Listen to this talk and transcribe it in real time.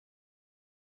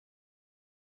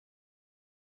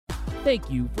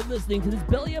Thank you for listening to this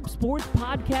Belly Up Sports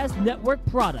Podcast Network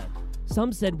product.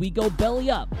 Some said we go belly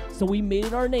up, so we made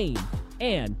it our name,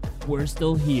 and we're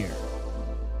still here.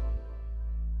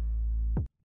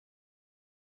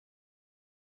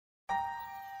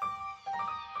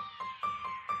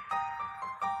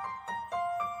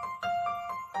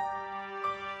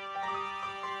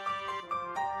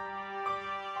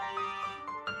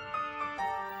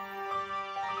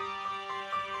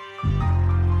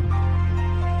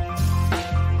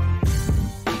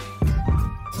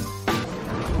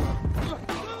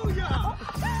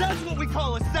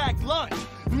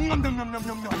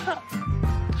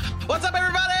 What's up,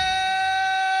 everybody?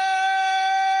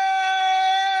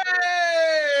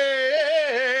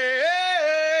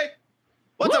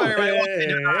 What's up, everybody?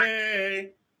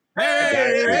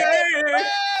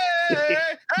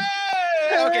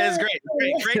 Okay, this is great.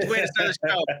 Great way to start the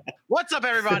show. What's up,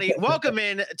 everybody? Welcome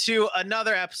in to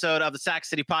another episode of the Sac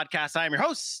City Podcast. I am your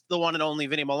host, the one and only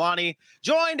Vinny Milani,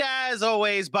 joined as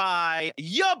always by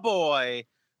your boy,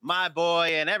 my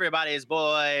boy, and everybody's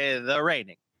boy, the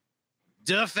reigning,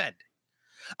 defending,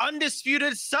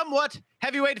 undisputed, somewhat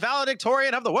heavyweight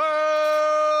valedictorian of the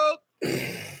world,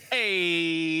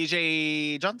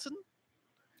 AJ Johnson.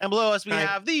 And below us, we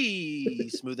have the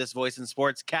smoothest voice in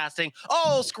sports casting,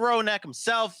 old scroll neck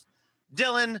himself,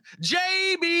 Dylan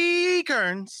JB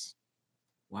Kearns.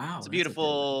 Wow. It's a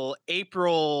beautiful May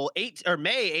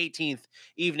 18th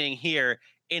evening here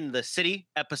in the city.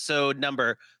 Episode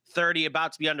number 30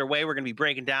 about to be underway. We're going to be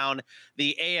breaking down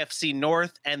the AFC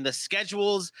North and the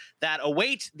schedules that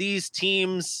await these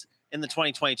teams in the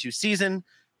 2022 season.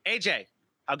 AJ,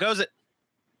 how goes it?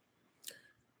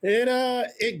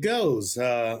 It goes.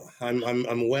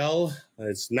 I'm well.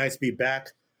 It's nice to be back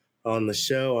on the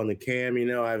show, on the cam. You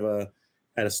know, I've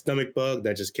had a stomach bug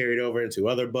that just carried over into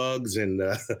other bugs, and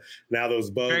now those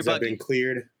bugs have been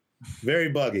cleared. Very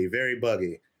buggy.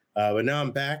 But now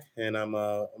I'm back, and I'm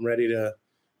ready to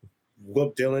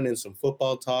whoop Dylan in some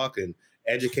football talk and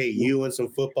educate you in some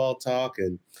football talk.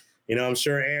 And I'm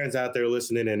sure Aaron's out there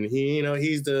listening, and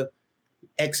he's the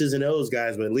X's and O's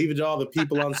guys, but leave it to all the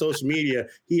people on social media.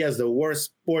 He has the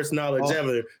worst sports knowledge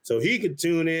ever, so he could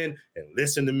tune in and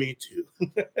listen to me too.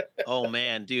 Oh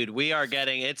man, dude, we are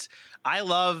getting it's. I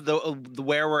love the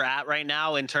where we're at right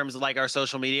now in terms of like our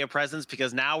social media presence,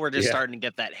 because now we're just starting to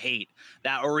get that hate,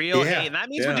 that real hate, and that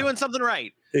means we're doing something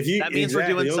right. That means we're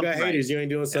doing something right. You haters, you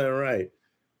ain't doing something right.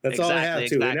 That's all I have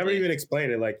to. They never even explain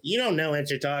it. Like, you don't know what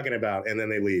you're talking about, and then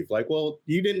they leave. Like, well,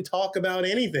 you didn't talk about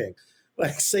anything.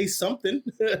 Like, say something.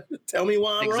 Tell me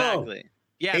why I'm wrong.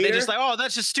 Yeah, they're just like, oh,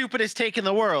 that's the stupidest take in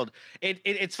the world.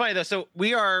 It's funny though. So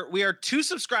we are 2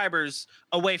 subscribers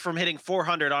away from hitting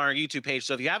 400 on our YouTube page.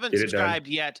 So if you haven't subscribed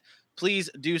yet,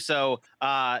 please do so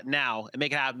now and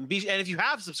make it happen. And if you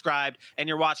have subscribed and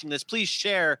you're watching this, please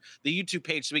share the YouTube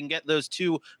page so we can get those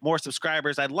 2 more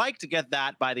subscribers. I'd like to get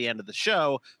that by the end of the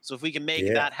show. So if we can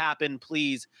make that happen,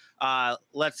 please,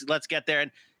 let's get there.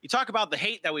 And you talk about the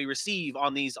hate that we receive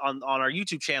on our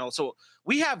YouTube channel. So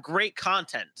we have great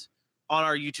content on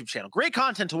our YouTube channel, great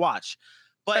content to watch.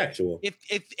 But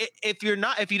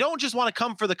if you don't just want to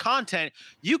come for the content,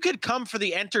 you could come for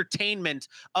the entertainment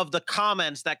of the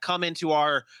comments that come into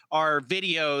our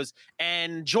videos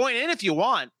and join in if you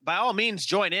want. By all means,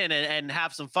 join in and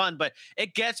have some fun. But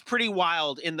it gets pretty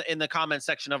wild in the comment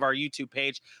section of our YouTube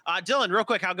page. Dylan, real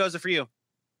quick, how goes it for you?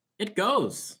 It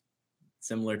goes.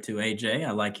 Similar to AJ,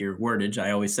 I like your wordage. I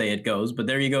always say it goes, but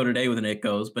there you go today with an it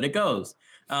goes, but it goes.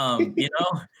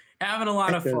 Having a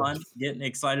lot of fun, getting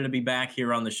excited to be back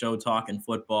here on the show talking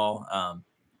football. I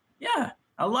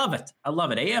love it.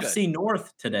 AFC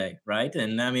North today, right?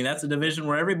 And I mean, that's a division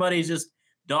where everybody's just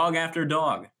dog after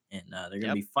dog, and they're going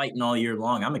to be fighting all year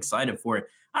long. I'm excited for it.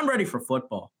 I'm ready for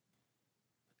football.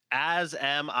 As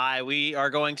am I. We are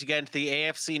going to get into the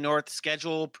AFC North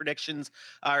schedule predictions,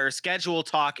 or schedule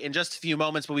talk in just a few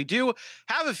moments, but we do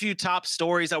have a few top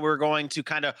stories that we're going to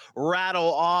kind of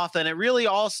rattle off. And it really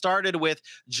all started with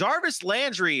Jarvis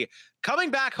Landry coming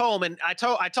back home. And I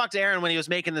talked to Aaron when he was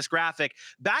making this graphic.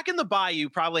 Back in the Bayou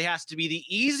probably has to be the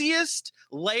easiest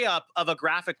layup of a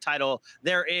graphic title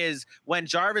there is when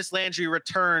Jarvis Landry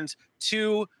returns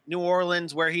to New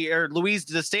Orleans,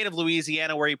 the state of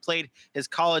Louisiana, where he played his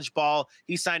college ball.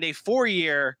 He signed a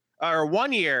 1-year,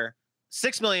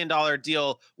 $6 million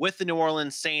deal with the New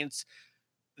Orleans Saints.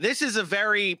 This is a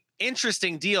very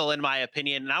interesting deal, in my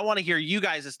opinion, and I want to hear you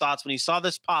guys' thoughts when you saw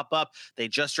this pop up. They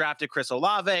just drafted Chris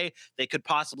Olave. They could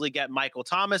possibly get Michael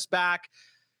Thomas back.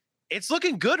 It's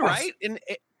looking good, right? In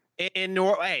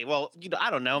Hey, well,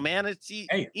 I don't know, man. I'm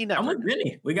with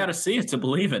Vinny. We got to see it to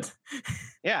believe it.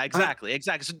 Yeah, exactly.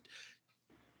 So,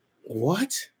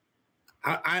 what?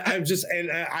 I'm just,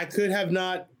 and I could have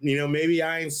not, maybe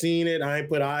I ain't seen it. I ain't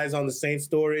put eyes on the Saints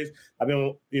stories. I've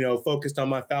been, focused on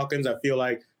my Falcons. I feel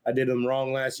like I did them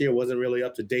wrong last year. Wasn't really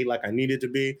up to date like I needed to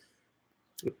be.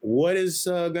 What is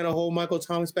going to hold Michael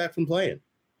Thomas back from playing?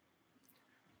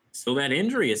 So that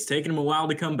injury, it's taken him a while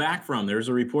to come back from. There's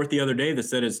a report the other day that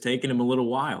said it's taken him a little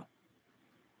while.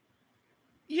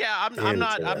 Yeah, I'm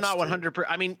not 100%.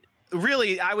 I mean,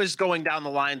 really, I was going down the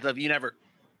lines of you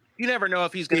never know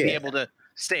if he's going to be able to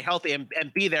stay healthy and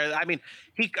be there. I mean,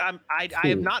 I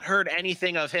have not heard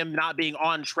anything of him not being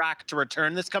on track to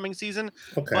return this coming season.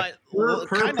 Okay. But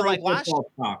kind of like last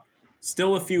year.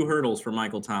 Still a few hurdles for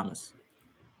Michael Thomas.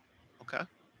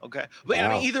 Okay. But wow.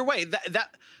 I mean, either way, that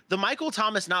the Michael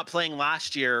Thomas not playing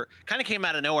last year kind of came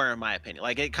out of nowhere, in my opinion.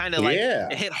 Like it kind of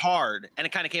it hit hard and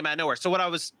it kind of came out of nowhere. So what I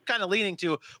was kind of leaning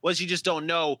to was you just don't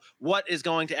know what is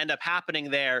going to end up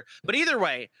happening there. But either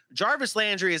way, Jarvis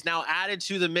Landry is now added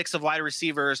to the mix of wide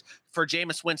receivers for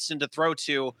Jameis Winston to throw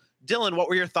to. Dylan, what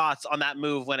were your thoughts on that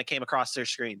move when it came across their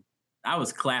screen? I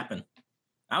was clapping.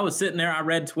 I was sitting there. I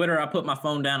read Twitter. I put my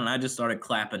phone down and I just started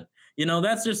clapping.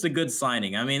 That's just a good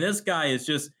signing. I mean, this guy is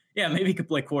just, maybe he could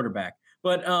play quarterback.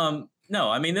 But no,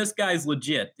 I mean, this guy's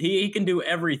legit. He can do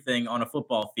everything on a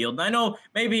football field. And I know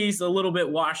maybe he's a little bit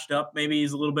washed up. Maybe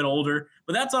he's a little bit older.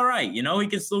 But that's all right. He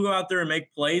can still go out there and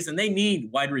make plays. And they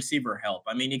need wide receiver help.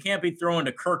 I mean, you can't be throwing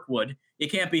to Kirkwood. You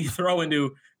can't be throwing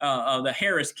to the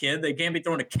Harris kid. They can't be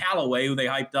throwing to Callaway, who they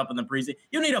hyped up in the preseason.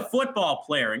 You need a football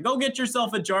player. And go get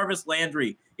yourself a Jarvis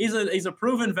Landry. He's a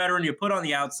proven veteran you put on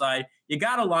the outside. You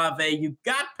got Olave. You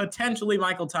got potentially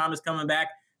Michael Thomas coming back.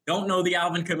 Don't know the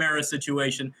Alvin Kamara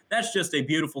situation. That's just a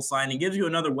beautiful signing. Gives you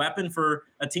another weapon for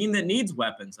a team that needs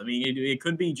weapons. I mean, it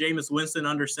could be Jameis Winston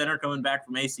under center coming back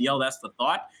from ACL. That's the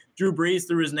thought. Drew Brees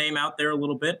threw his name out there a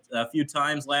little bit a few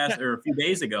times a few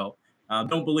days ago.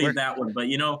 Don't believe that one. But,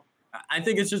 I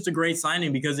think it's just a great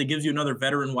signing because it gives you another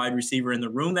veteran wide receiver in the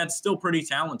room that's still pretty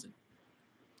talented.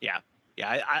 Yeah.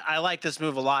 I like this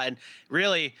move a lot. And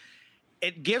really,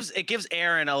 it gives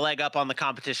Aaron a leg up on the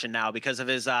competition now because of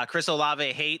his Chris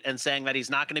Olave hate and saying that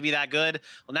he's not going to be that good.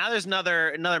 Well, now there's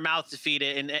another mouth to feed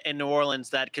in New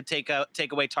Orleans that could take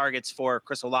away targets for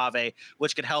Chris Olave,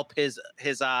 which could help his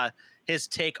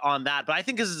take on that. But I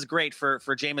think this is great for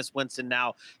Jameis Winston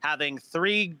now having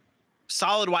three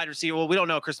solid wide receiver. Well, we don't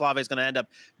know what Chris Olave is going to end up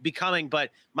becoming, but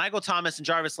Michael Thomas and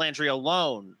Jarvis Landry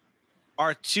alone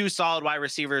are two solid wide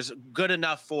receivers, good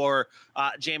enough for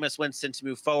Jameis Winston to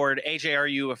move forward. AJ, are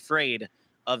you afraid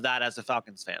of that as a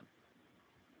Falcons fan?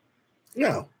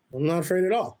 No, I'm not afraid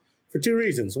at all. For two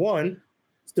reasons. One,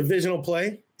 it's divisional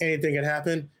play. Anything can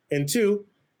happen. And two,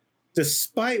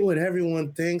 despite what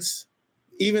everyone thinks,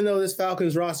 even though this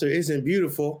Falcons roster isn't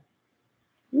beautiful,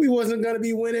 we wasn't going to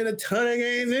be winning a ton of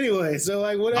games anyway. So,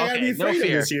 what I got to be afraid of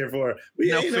this year for?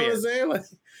 You know what I'm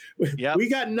saying? We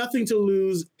got nothing to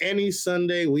lose any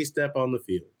Sunday we step on the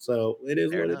field. So, it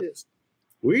is what it is.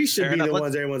 We should be the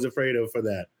ones everyone's afraid of for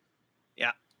that.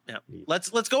 Yeah. Let's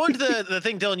go into the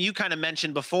thing, Dylan, you kind of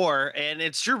mentioned before, and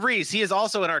it's Drew Brees. He is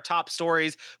also in our top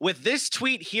stories. With this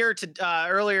tweet here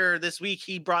earlier this week,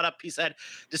 he said,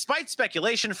 despite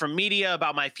speculation from media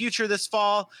about my future this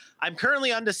fall, I'm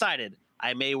currently undecided.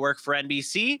 I may work for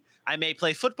NBC. I may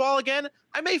play football again.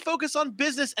 I may focus on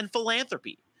business and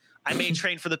philanthropy. I may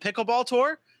train for the pickleball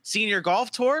tour, senior golf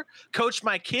tour, coach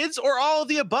my kids, or all of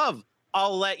the above.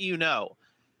 I'll let you know.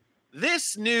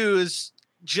 This news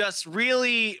just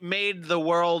really made the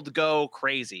world go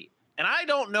crazy. And I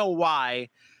don't know why.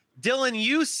 Dylan,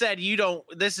 you said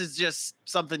this is just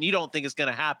something you don't think is going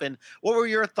to happen. What were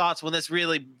your thoughts when this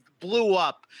really blew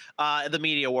up the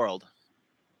media world?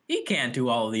 He can't do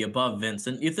all of the above,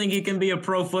 Vincent. You think he can be a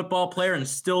pro football player and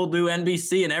still do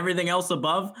NBC and everything else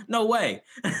above? No way.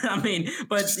 I mean,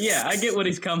 but yeah, I get what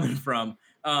he's coming from.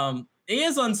 He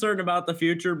is uncertain about the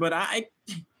future, but I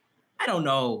don't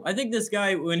know. I think this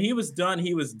guy, when he was done,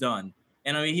 he was done.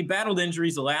 And I mean, he battled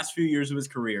injuries the last few years of his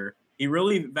career. He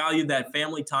really valued that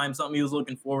family time, something he was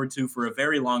looking forward to for a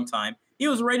very long time. He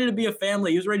was ready to be a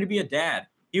family. He was ready to be a dad.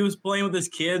 He was playing with his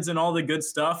kids and all the good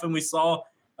stuff. And we saw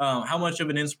how much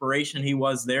of an inspiration he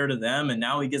was there to them. And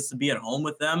now he gets to be at home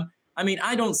with them. I mean,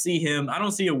 I don't see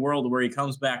a world where he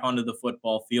comes back onto the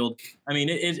football field. I mean,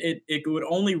 it would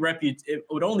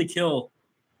only kill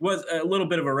was a little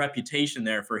bit of a reputation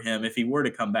there for him if he were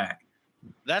to come back.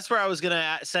 That's where I was going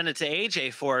to send it to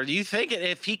AJ for. Do you think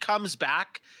if he comes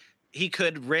back, he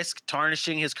could risk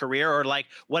tarnishing his career, or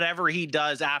whatever he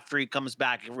does after he comes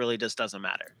back, it really just doesn't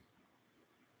matter?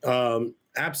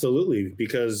 Absolutely,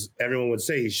 because everyone would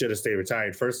say he should have stayed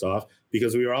retired first off.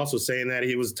 because we were also saying that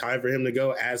it was time for him to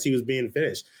go as he was being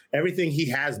finished. Everything he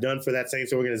has done for that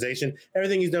Saints organization,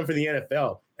 everything he's done for the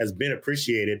NFL has been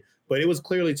appreciated, but it was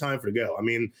clearly time for to go. I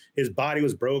mean, his body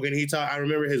was broken. I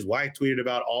remember his wife tweeted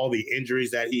about all the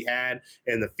injuries that he had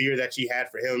and the fear that she had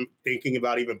for him thinking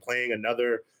about even playing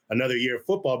another year of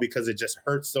football because it just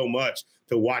hurts so much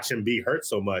to watch him be hurt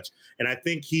so much. And I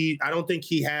don't think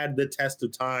he had the test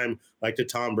of time like the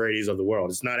Tom Brady's of the world.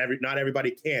 It's not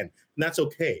everybody can, and that's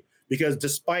okay. Because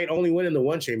despite only winning the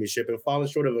one championship and falling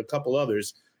short of a couple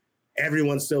others,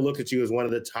 everyone still looks at you as one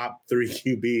of the top 3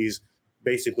 QBs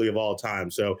basically of all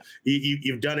time. So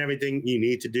you've done everything you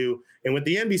need to do. And with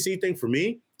the NBC thing, for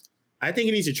me, I think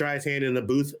he needs to try his hand in the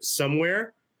booth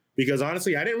somewhere, because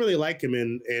honestly, I didn't really like him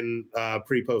in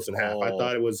pre, post, and half. I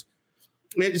thought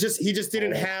he just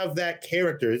didn't have that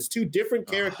character. It's two different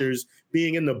characters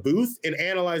being in the booth and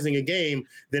analyzing a game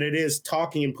than it is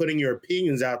talking and putting your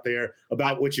opinions out there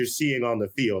about what you're seeing on the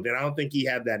field. And I don't think he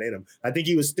had that in him. I think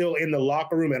he was still in the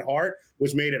locker room at heart,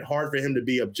 which made it hard for him to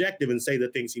be objective and say the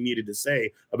things he needed to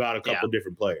say about a couple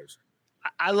different players.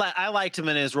 I liked him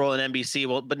in his role in NBC.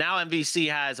 Well, but now NBC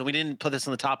has, and we didn't put this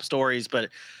in the top stories, but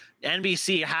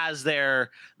NBC has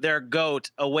their GOAT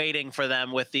awaiting for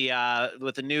them with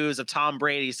the news of Tom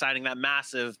Brady signing that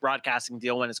massive broadcasting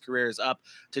deal when his career is up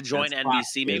to join NBC.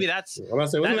 Fox, maybe that's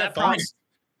wasn't that Fox?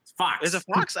 It's Fox. Is it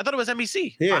Fox? I thought it was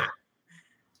NBC. Yeah.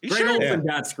 Greg Olsen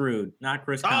got screwed, not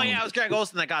Chris Collins. Oh yeah, it was Greg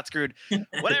Olsen that got screwed.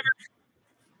 Whatever.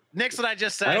 Nick's what I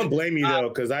just said. I don't blame you though,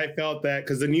 because I felt that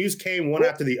because the news came one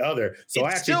after the other. So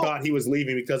I actually thought he was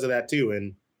leaving because of that too,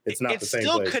 and it's not the same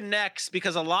place. It still connects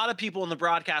because a lot of people in the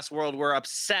broadcast world were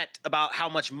upset about how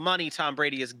much money Tom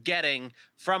Brady is getting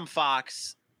from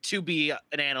Fox to be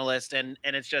an analyst, and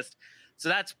it's just so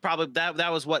that's probably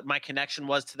that was what my connection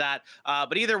was to that.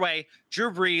 But either way,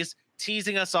 Drew Brees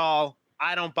teasing us all.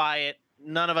 I don't buy it.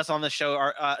 None of us on the show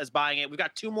are is buying it. We've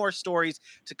got 2 more stories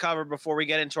to cover before we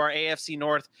get into our AFC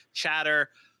North chatter.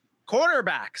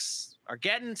 Quarterbacks are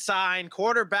getting signed.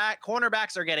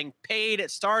 Cornerbacks are getting paid.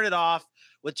 It started off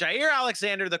with Jair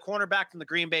Alexander, the cornerback from the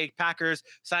Green Bay Packers,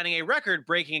 signing a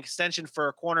record-breaking extension for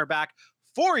a cornerback,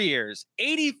 4 years,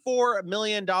 $84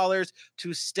 million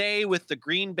to stay with the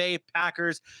Green Bay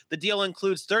Packers. The deal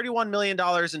includes $31 million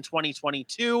in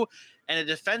 2022 and a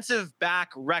defensive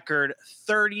back record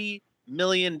 $30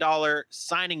 million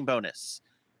signing bonus.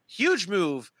 Huge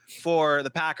move for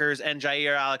the Packers and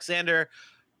Jair Alexander.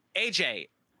 AJ,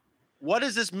 what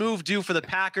does this move do for the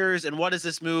Packers, and what does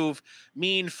this move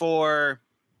mean for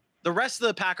the rest of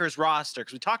the Packers roster?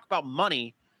 Because we talk about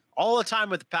money all the time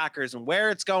with the Packers and where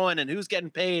it's going and who's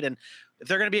getting paid and if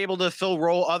they're going to be able to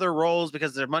fill other roles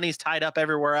because their money's tied up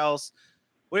everywhere else.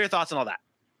 What are your thoughts on all that?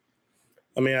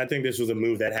 I mean, I think this was a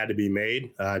move that had to be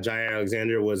made. Jair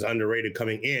Alexander was underrated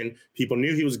coming in. People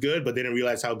knew he was good, but they didn't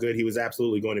realize how good he was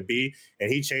absolutely going to be.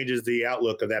 And he changes the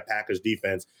outlook of that Packers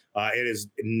defense. It is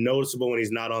noticeable when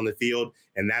he's not on the field,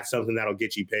 and that's something that'll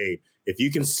get you paid. If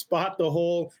you can spot the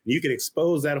hole, you can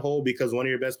expose that hole because one of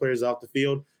your best players is off the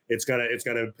field, it's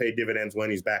gonna pay dividends when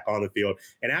he's back on the field.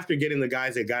 And after getting the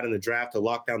guys that got in the draft to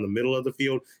lock down the middle of the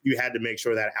field, you had to make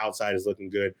sure that outside is looking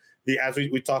good. As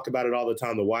we talk about it all the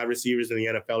time, the wide receivers in the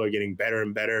NFL are getting better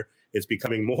and better. It's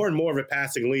becoming more and more of a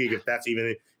passing league, if that's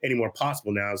even any more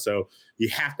possible now. So you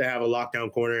have to have a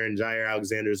lockdown corner, and Jair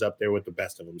Alexander is up there with the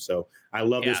best of them. So I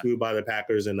love this move by the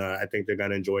Packers, and I think they're going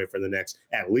to enjoy it for the next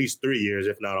at least 3 years,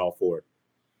 if not all 4.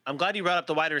 I'm glad you brought up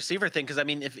the wide receiver thing because, I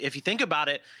mean, if you think about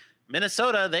it,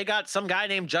 Minnesota, they got some guy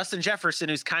named Justin Jefferson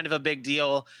who's kind of a big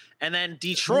deal. And then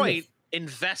Detroit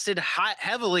invested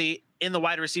heavily in the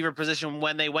wide receiver position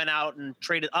when they went out and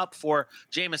traded up for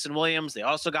Jamison Williams. They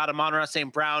also got Amon-Ra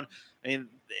St. Brown. I mean,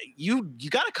 you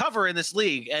got to cover in this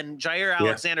league, and Jair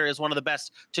Alexander is one of the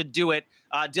best to do it.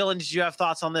 Dylan, did you have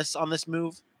thoughts on this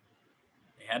move?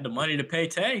 They had the money to pay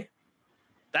Tay.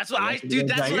 That's what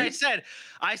that's what I said.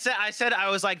 I said I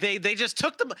was like, they just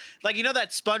took them, like, you know that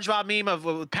SpongeBob meme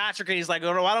of Patrick, and he's like,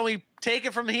 oh, why don't we take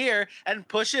it from here and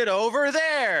push it over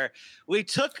there? We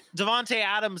took Devontae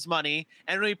Adams' money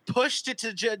and we pushed it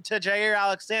to Jair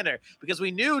Alexander because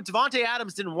we knew Devontae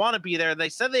Adams didn't want to be there. They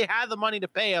said they had the money to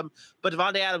pay him, but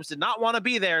Devontae Adams did not want to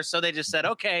be there, so they just said,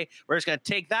 okay, we're just going to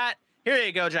take that. Here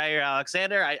you go, Jair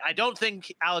Alexander. I don't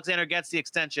think Alexander gets the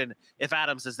extension if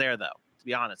Adams is there, though. To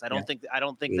be honest, I don't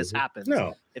think this happens.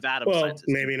 No. If Adams signs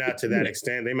maybe not to that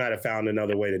extent. They might have found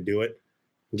another way to do it.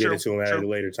 Get it to him at a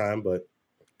later time, but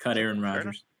cut Aaron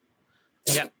Rodgers.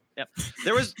 Yep.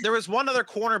 There was one other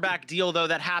cornerback deal though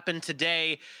that happened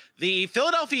today. The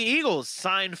Philadelphia Eagles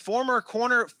signed former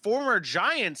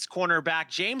Giants cornerback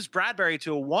James Bradbury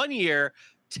to a 1-year,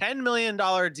 $10 million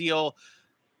deal.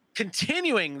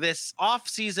 continuing this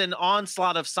offseason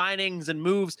onslaught of signings and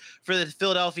moves for the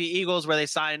Philadelphia Eagles, where they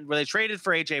traded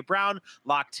for AJ Brown,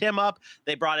 locked him up.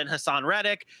 They brought in Hassan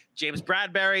Reddick, James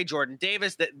Bradbury, Jordan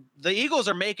Davis. The Eagles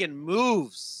are making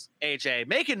moves, AJ,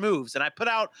 making moves. And I put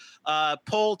out a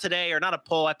poll today, or not a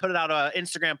poll, I put it out an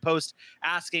Instagram post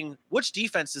asking which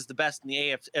defense is the best in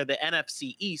the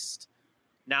NFC East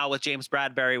now with James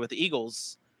Bradbury with the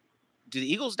Eagles. Do the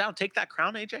Eagles now take that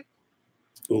crown, AJ?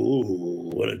 Ooh,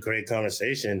 what a great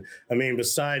conversation. I mean,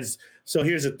 so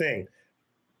here's the thing.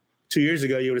 2 years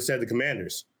ago, you would have said the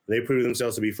Commanders. They proved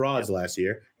themselves to be frauds last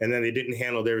year, and then they didn't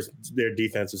handle their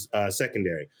defensive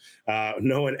secondary.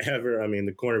 No one ever, I mean,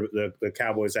 the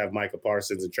Cowboys have Micah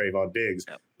Parsons and Trayvon Diggs,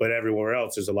 but everywhere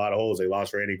else, there's a lot of holes. They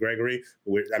lost Randy Gregory.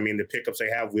 I mean, the pickups they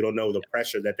have, we don't know the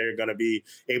pressure that they're going to be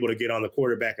able to get on the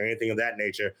quarterback or anything of that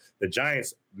nature. The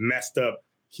Giants messed up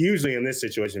hugely in this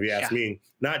situation, if you ask me,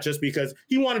 not just because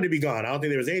he wanted to be gone. I don't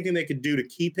think there was anything they could do to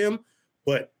keep him,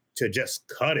 but to just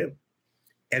cut him.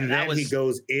 And then he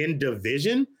goes in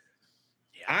division.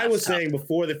 Yeah, I was saying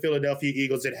before the Philadelphia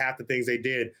Eagles did half the things they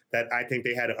did that I think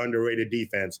they had an underrated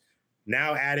defense.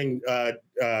 Now adding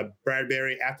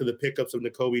Bradbury after the pickups of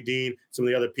Nakobe Dean, some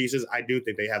of the other pieces, I do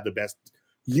think they have the best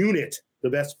unit, the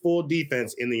best full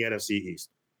defense in the NFC East.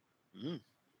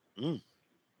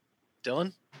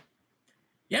 Dylan?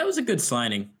 Yeah, it was a good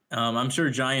signing. I'm sure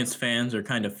Giants fans are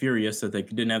kind of furious that they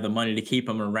didn't have the money to keep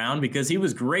him around because he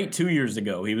was great 2 years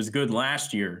ago. He was good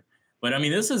last year. But, I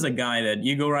mean, this is a guy that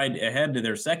you go right ahead to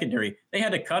their secondary. They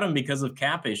had to cut him because of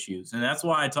cap issues. And that's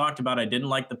why I talked about I didn't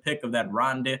like the pick of that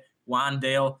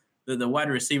Wandale, the wide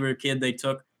receiver kid they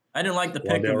took. I didn't like the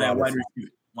pick of that wide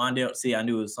receiver. Wandale, see, I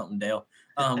knew it was something Dale.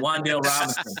 Wandale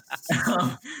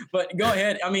Robinson. But go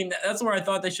ahead. I mean, that's where I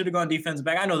thought they should have gone defensive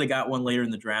back. I know they got one later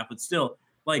in the draft, but still,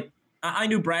 like, I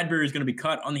knew Bradbury was going to be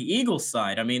cut on the Eagles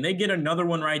side. I mean, they get another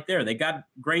one right there. They got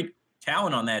great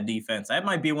talent on that defense. That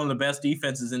might be one of the best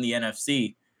defenses in the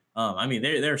NFC. I mean,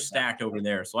 they're stacked over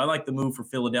there. So I like the move for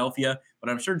Philadelphia, but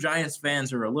I'm sure Giants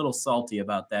fans are a little salty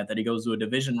about that he goes to a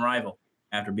division rival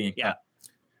after being cut.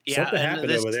 Yeah, something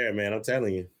happened over there, man. I'm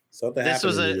telling you. This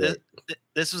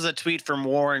was a tweet from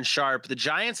Warren Sharp. The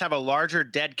Giants have a larger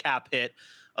dead cap hit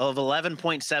of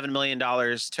 $11.7 million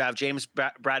to have James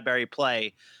Bradbury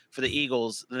play for the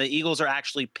Eagles. The Eagles are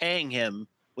actually paying him,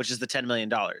 which is the $10 million.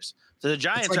 So the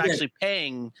Giants are actually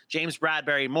paying James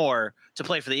Bradbury more to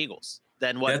play for the Eagles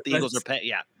than what the Eagles are paying.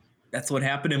 Yeah. That's what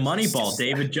happened in Moneyball.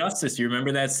 David Justice. You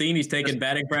remember that scene? He's taking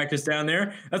batting practice down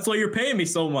there. That's why you're paying me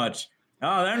so much.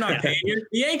 Oh, they're not paying you.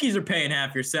 The Yankees are paying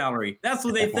half your salary. That's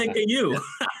what they think of you.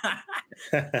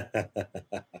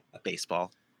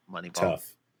 Baseball, Moneyball.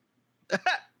 Tough.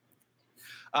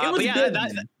 It was good.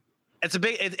 It's a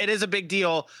big. It is a big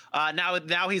deal.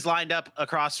 Now he's lined up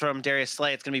across from Darius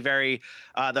Slay. It's going to be very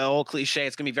the old cliche.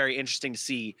 It's going to be very interesting to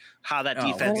see how that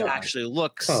defense actually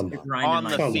looks on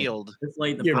the field.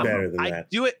 You're better than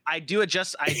that. I do it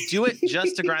just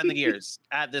to grind the gears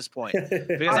at this point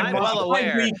because I'm well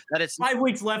aware that it's 5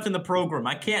 weeks left in the program.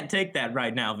 I can't take that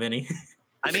right now, Vinny.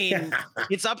 I mean,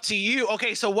 it's up to you.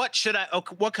 Okay, so what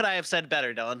could I have said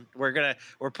better, Dylan?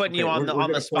 We're putting you on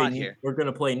the spot here. We're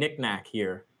gonna play knick-knack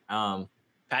here.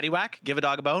 Patty whack, give a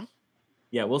dog a bone.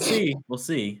 Yeah, we'll see.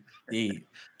 The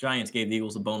Giants gave the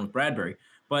Eagles a bone with Bradbury,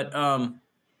 but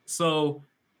so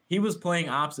he was playing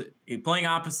opposite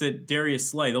Darius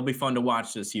Slay. They'll be fun to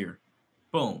watch this year.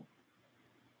 Boom.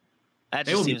 That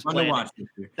just seems bland.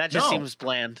 That just seems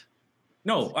bland.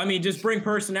 No, I mean just bring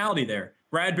personality there.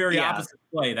 Bradbury opposite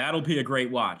Slay. That'll be a great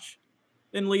watch.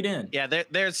 Then lead in. Yeah,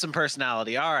 there's some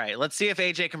personality. All right, let's see if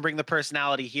AJ can bring the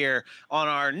personality here on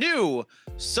our new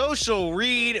social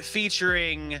read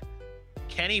featuring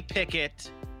Kenny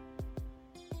Pickett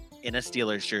in a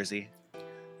Steelers jersey.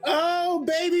 Oh,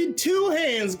 baby, two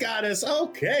hands got us.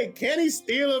 Okay, Kenny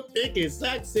Pickett,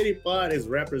 Sac City Pod is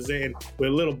representing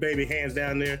with little baby hands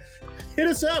down there. Hit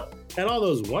us up at all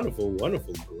those wonderful,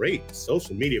 wonderful, great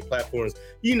social media platforms.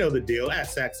 You know the deal. At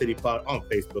Sac City Pod on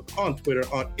Facebook, on Twitter,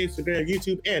 on Instagram,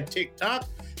 YouTube, and TikTok.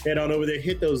 Head on over there,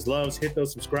 hit those loves, hit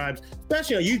those subscribes.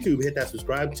 Especially on YouTube, hit that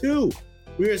subscribe too.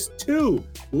 We're 2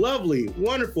 lovely,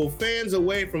 wonderful fans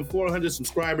away from 400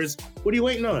 subscribers. What are you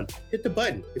waiting on? Hit the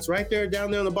button. It's right there,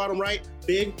 down there on the bottom right.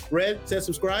 Big, red, says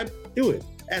subscribe. Do it.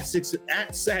 At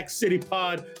Sac City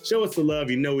Pod. Show us the love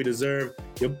you know we deserve.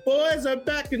 Your boys are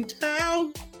back in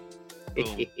town.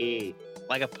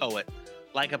 Like a poet.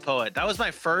 That was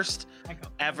my first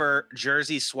ever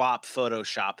jersey swap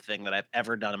Photoshop thing that I've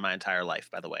ever done in my entire life,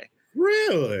 by the way.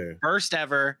 Really? First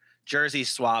ever jersey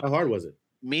swap. How hard was it?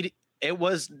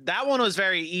 That one was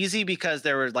very easy because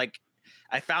there were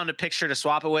I found a picture to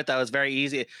swap it with that was very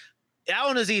easy. That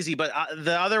one was easy, but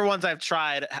the other ones I've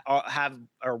tried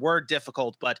were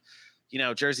difficult. But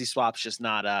jersey swap's just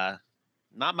not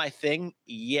my thing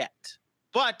yet.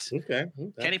 But okay.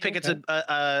 Kenny Pickett's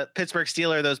a Pittsburgh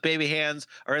Steeler. Those baby hands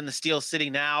are in the Steel City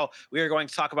now. We are going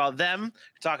to talk about them,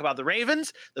 talk about the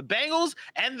Ravens, the Bengals,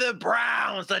 and the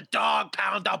Browns. The dog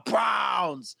pound the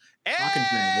Browns.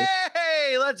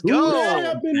 Hey, let's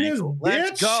go.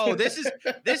 Let's go. This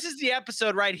is the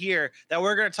episode right here that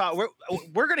we're going to talk.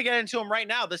 We're going to get into them right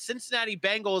now. The Cincinnati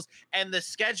Bengals and the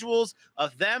schedules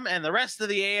of them and the rest of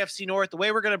the AFC North. The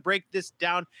way we're going to break this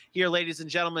down here, ladies and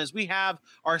gentlemen, is we have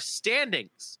our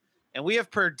standings. And we have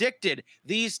predicted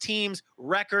these teams'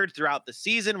 record throughout the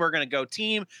season. We're going to go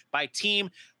team by team,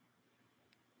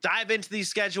 dive into these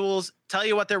schedules, tell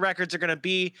you what their records are going to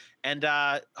be, and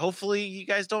hopefully you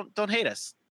guys don't hate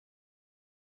us.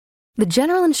 The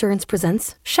General Insurance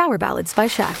presents Shower Ballads by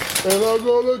Shaq. And I'm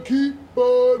gonna keep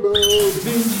on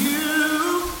loving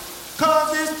you,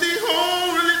 'cause it's the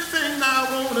only thing I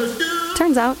wanna do.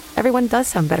 Turns out, everyone does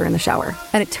sound better in the shower.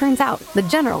 And it turns out, The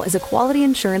General is a quality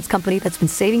insurance company that's been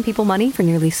saving people money for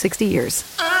nearly 60 years.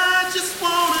 I just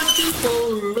wanna keep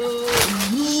on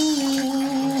loving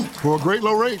you. For a great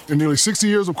low rate and nearly 60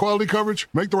 years of quality coverage,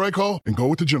 make the right call and go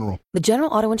with The General. The General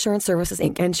Auto Insurance Services,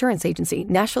 Inc. Insurance Agency,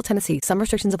 Nashville, Tennessee. Some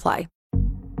restrictions apply.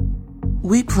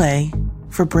 We play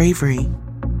for bravery.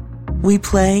 We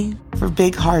play for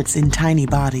big hearts in tiny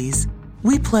bodies.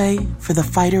 We play for the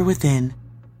fighter within.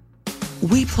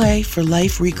 We play for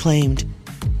life reclaimed,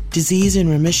 disease in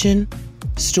remission,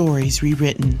 stories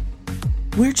rewritten.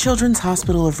 We're Children's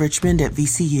Hospital of Richmond at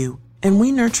VCU, and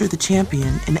we nurture the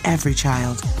champion in every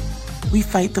child. We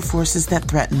fight the forces that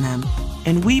threaten them,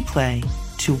 and we play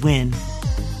to win.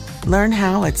 Learn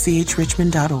how at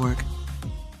chrichmond.org.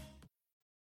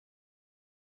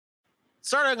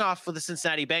 Starting off with the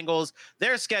Cincinnati Bengals,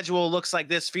 their schedule looks like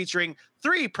this, featuring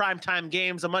 3 primetime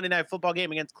games, a Monday Night Football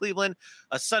game against Cleveland,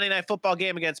 a Sunday Night Football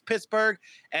game against Pittsburgh,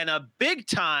 and a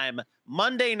big-time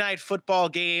Monday Night Football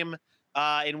game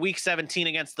in Week 17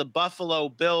 against the Buffalo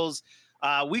Bills.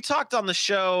 We talked on the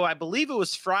show, I believe it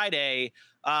was Friday,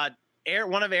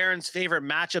 one of Aaron's favorite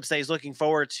matchups that he's looking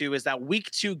forward to is that Week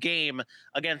 2 game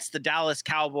against the Dallas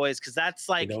Cowboys, because that's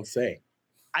like... You don't say.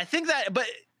 I think that... but.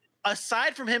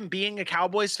 Aside from him being a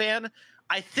Cowboys fan,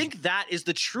 I think that is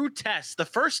the true test, the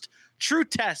first true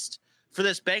test for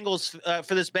this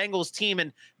Bengals team.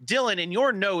 And Dylan, in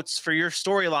your notes for your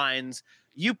storylines,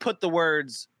 you put the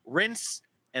words rinse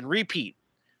and repeat.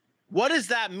 What does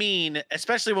that mean,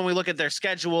 especially when we look at their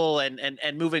schedule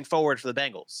and moving forward for the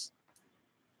Bengals?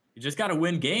 You just got to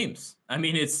win games. I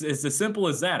mean, it's as simple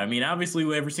as that. I mean, obviously,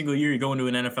 every single year you go into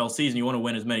an NFL season, you want to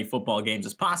win as many football games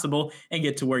as possible and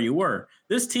get to where you were.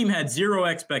 This team had 0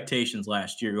 expectations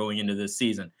last year going into this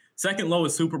season. Second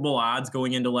lowest Super Bowl odds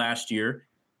going into last year.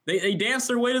 They danced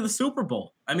their way to the Super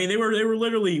Bowl. I mean, they were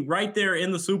literally right there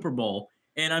in the Super Bowl.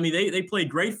 And, I mean, they played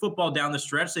great football down the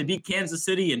stretch. They beat Kansas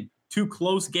City in 2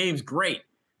 close games. Great.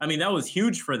 I mean, that was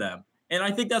huge for them. And I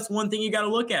think that's one thing you got to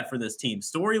look at for this team.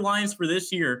 Storylines for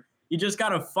this year, you just got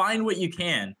to find what you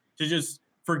can to just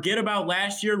forget about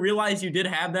last year, realize you did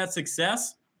have that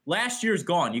success. Last year's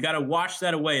gone. You got to wash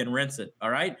that away and rinse it, all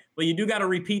right? But you do got to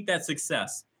repeat that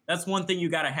success. That's one thing you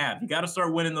got to have. You got to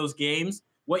start winning those games.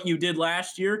 What you did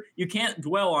last year, you can't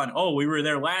dwell on, oh, we were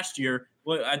there last year.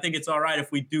 Well, I think it's all right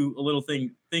if we do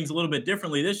things a little bit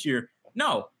differently this year.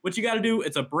 No, what you got to do,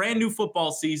 it's a brand new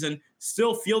football season.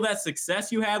 Still feel that success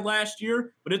you had last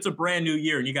year, but it's a brand new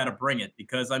year and you got to bring it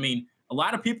because, I mean, a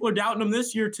lot of people are doubting them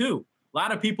this year too. A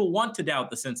lot of people want to doubt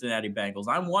the Cincinnati Bengals.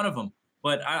 I'm one of them,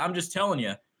 but I'm just telling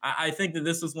you, I think that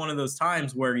this is one of those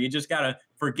times where you just got to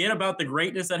forget about the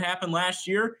greatness that happened last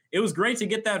year. It was great to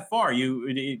get that far.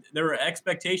 Their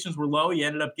expectations were low. You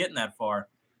ended up getting that far.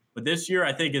 But this year,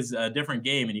 I think, is a different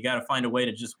game, and you got to find a way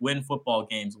to just win football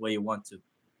games the way you want to.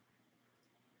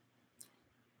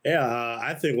 Yeah,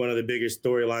 I think one of the biggest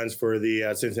storylines for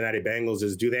the Cincinnati Bengals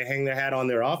is, do they hang their hat on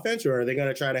their offense, or are they going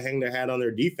to try to hang their hat on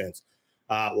their defense?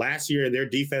 Last year, their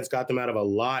defense got them out of a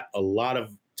lot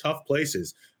of tough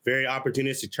places. Very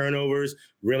opportunistic turnovers,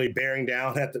 really bearing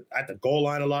down at the goal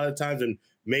line a lot of times and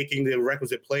making the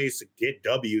requisite plays to get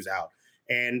W's out.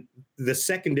 And the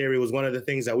secondary was one of the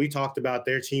things that we talked about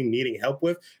their team needing help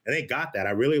with, and they got that.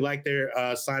 I really like their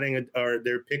signing or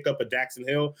their pickup of Daxton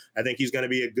Hill. I think he's going to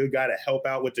be a good guy to help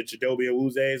out with the Chidobe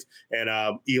Awuzes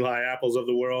and Eli Apples of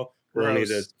the world.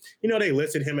 They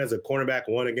listed him as a cornerback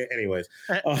one again. Anyways,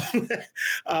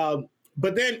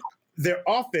 but then their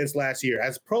offense last year,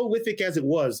 as prolific as it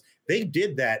was, they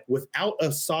did that without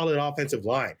a solid offensive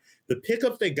line. The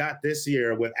pickups they got this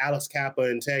year with Alex Kappa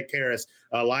and Ted Karras,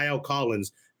 Lyle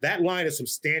Collins, that line is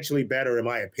substantially better, in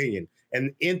my opinion.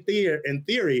 And in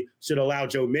theory, should allow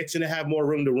Joe Mixon to have more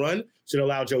room to run, should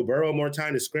allow Joe Burrow more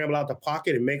time to scramble out the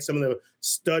pocket and make some of the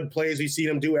stud plays we've seen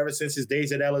him do ever since his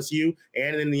days at LSU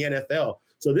and in the NFL.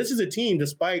 So this is a team,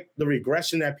 despite the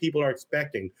regression that people are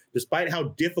expecting, despite how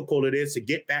difficult it is to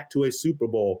get back to a Super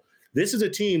Bowl, this is a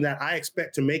team that I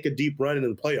expect to make a deep run in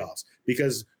the playoffs.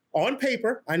 Because on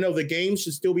paper, I know the game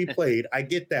should still be played. I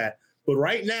get that. But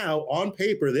right now, on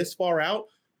paper, this far out,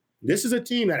 this is a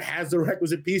team that has the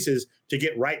requisite pieces to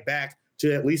get right back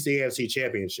to at least the AFC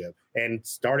Championship. And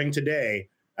starting today,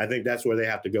 I think that's where they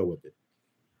have to go with it.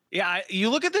 Yeah,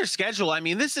 you look at their schedule. I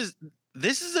mean, this is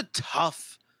a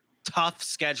tough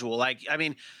schedule. Like, I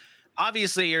mean,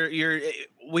 obviously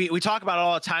we talk about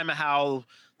all the time how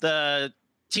the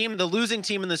losing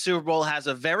team in the Super Bowl has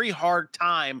a very hard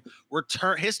time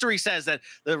history says that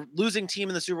the losing team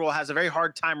in the Super Bowl has a very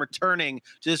hard time returning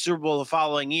to the Super Bowl the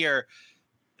following year.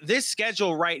 This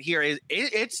schedule right here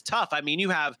it's tough. I mean,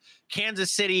 you have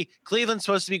Kansas City, Cleveland's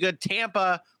supposed to be good,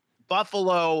 Tampa,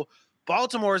 Buffalo,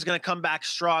 Baltimore is going to come back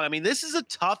strong. I mean, this is a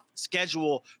tough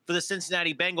schedule for the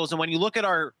Cincinnati Bengals. And when you look at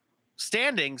our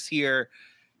standings here,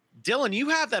 Dylan, you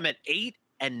have them at 8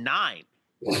 and 9.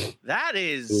 That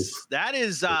is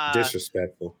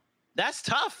disrespectful. That's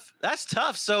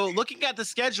tough. So looking at the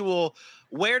schedule,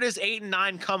 where does 8 and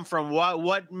 9 come from?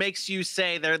 What makes you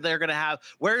say they're going to have?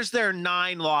 Where's their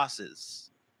 9 losses?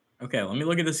 Okay, let me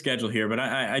look at the schedule here. But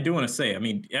I do want to say, I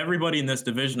mean, everybody in this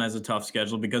division has a tough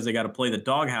schedule because they got to play the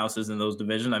dog houses in those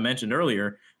divisions I mentioned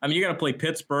earlier. I mean, you got to play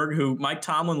Pittsburgh, who Mike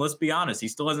Tomlin, let's be honest, he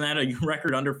still hasn't had a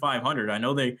record under 500. I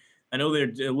know it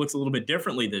looks a little bit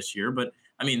differently this year, but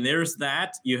I mean, there's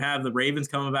that. You have the Ravens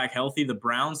coming back healthy, the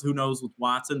Browns, who knows with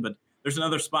Watson, but there's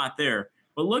another spot there.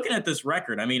 But looking at this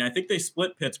record, I mean, I think they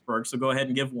split Pittsburgh, so go ahead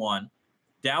and give 1.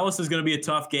 Dallas is going to be a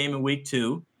tough game in week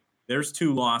 2. There's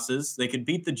 2 losses. They could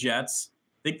beat the Jets.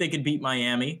 I think they could beat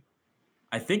Miami.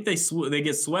 I think they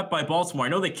get swept by Baltimore. I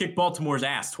know they kicked Baltimore's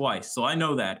ass twice, so I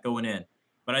know that going in.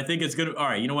 But I think it's good. All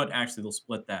right, you know what? Actually, they'll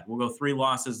split that. We'll go 3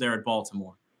 losses there at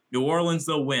Baltimore. New Orleans,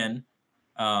 they'll win.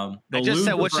 I just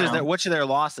said which of their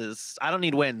losses. I don't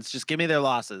need wins. Just give me their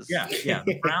losses. Yeah.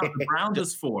 The Browns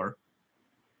is 4.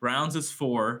 Browns is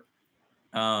 4.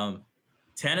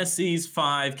 Tennessee's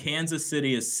 5. Kansas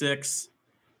City is 6.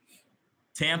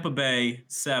 Tampa Bay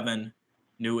 7.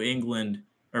 New England,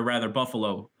 or rather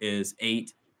Buffalo, is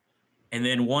 8. And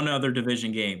then one other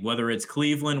division game, whether it's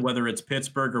Cleveland, whether it's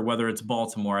Pittsburgh, or whether it's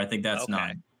Baltimore. I think that's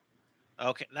 9.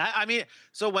 Okay.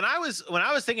 So when I was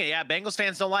thinking, yeah, Bengals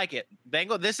fans don't like it.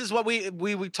 This is what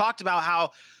we talked about,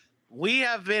 how we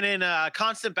have been in a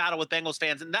constant battle with Bengals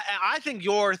fans. And I think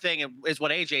your thing is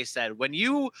what AJ said. When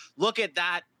you look at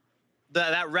that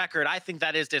record, I think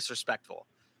that is disrespectful.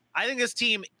 I think this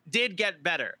team did get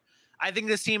better. I think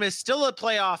this team is still a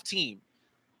playoff team.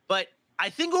 But I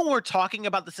think when we're talking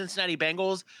about the Cincinnati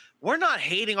Bengals, we're not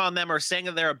hating on them or saying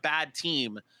that they're a bad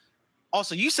team.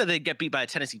 Also, you said they'd get beat by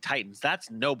the Tennessee Titans. That's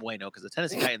no bueno because the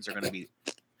Tennessee Titans are going to be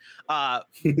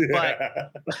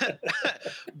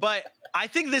but I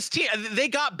think this team, they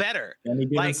got better.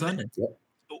 Like,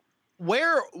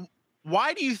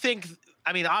 why do you think,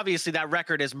 I mean, obviously that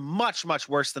record is much, much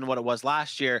worse than what it was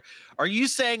last year. Are you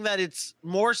saying that it's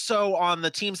more so on the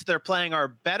teams that they're playing are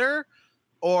better,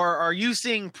 or are you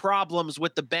seeing problems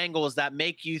with the Bengals that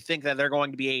make you think that they're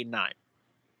going to be 8 and 9?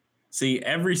 See,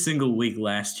 every single week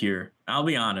last year, I'll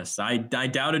be honest, I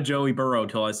doubted Joey Burrow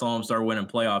till I saw him start winning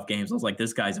playoff games. I was like,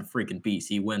 this guy's a freaking beast.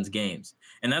 He wins games.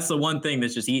 And that's the one thing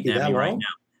that's just eating at me right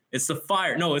now. It's the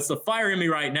fire. No, it's the fire in me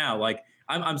right now. Like,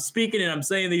 I'm speaking and I'm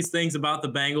saying these things about the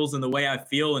Bengals and the way I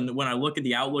feel. And when I look at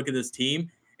the outlook of this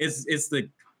team, it's the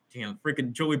damn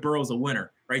freaking Joey Burrow's a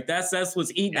winner, right? That's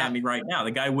what's eating at me right now.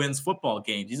 The guy wins football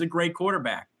games. He's a great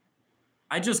quarterback.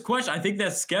 I think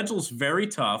that schedule's very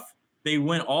tough. They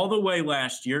went all the way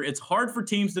last year. It's hard for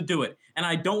teams to do it. And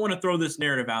I don't want to throw this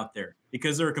narrative out there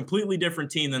because they're a completely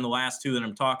different team than the last 2 that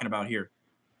I'm talking about here.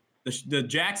 The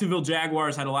Jacksonville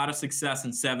Jaguars had a lot of success in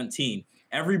 2017.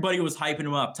 Everybody was hyping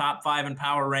them up, top 5 in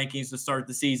power rankings to start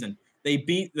the season. They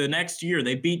beat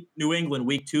New England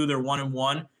week 2. They're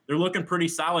 1-1. They're looking pretty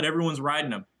solid. Everyone's riding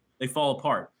them. They fall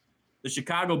apart. The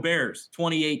Chicago Bears,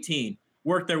 2018,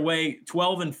 worked their way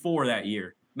 12-4 that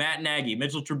year. Matt Nagy,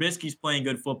 Mitchell Trubisky's playing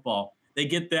good football. They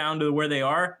get down to where they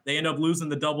are. They end up losing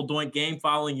the double doink game.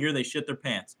 Following year, they shit their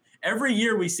pants. Every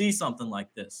year we see something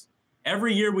like this.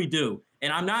 Every year we do.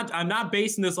 And I'm not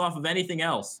basing this off of anything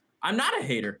else. I'm not a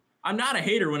hater. I'm not a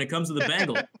hater when it comes to the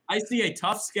Bengals. I see a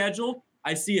tough schedule.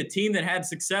 I see a team that had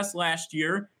success last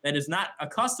year that is not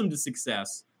accustomed to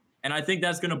success. And I think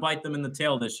that's going to bite them in the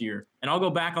tail this year. And I'll go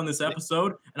back on this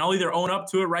episode and I'll either own up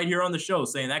to it right here on the show,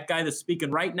 saying that guy that's speaking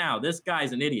right now, this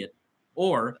guy's an idiot,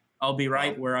 or I'll be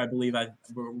right where I believe I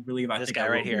this think guy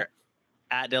right here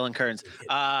at Dylan Kearns.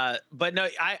 But no,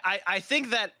 I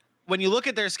think that when you look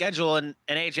at their schedule, and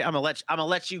AJ, I'm gonna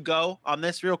let you go on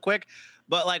this real quick.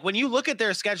 But like when you look at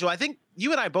their schedule, I think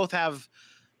you and I both have.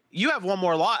 You have one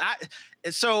more loss.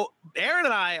 So Aaron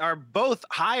and I are both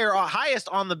highest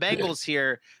on the Bengals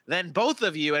here than both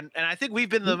of you, and I think we've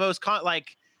been the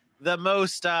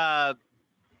most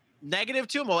negative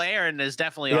to him. Well, Aaron is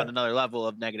definitely on another level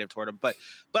of negative toward him, but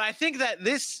I think that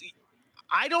this.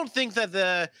 I don't think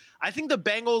that I think the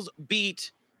Bengals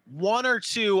beat one or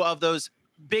two of those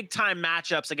big time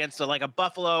matchups against like a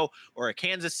Buffalo or a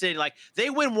Kansas City. Like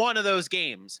they win one of those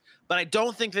games, but I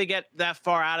don't think they get that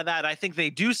far out of that. I think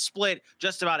they do split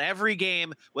just about every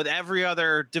game with every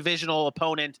other divisional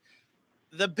opponent.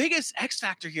 The biggest X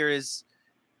factor here is,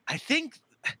 I think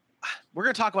we're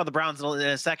going to talk about the Browns in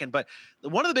a second, but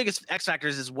one of the biggest X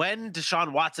factors is when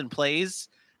Deshaun Watson plays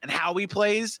and how he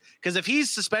plays. Because if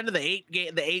he's suspended the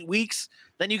 8 weeks,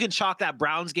 then you can chalk that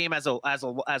Browns game as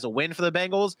a win for the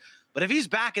Bengals. But if he's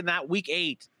back in that week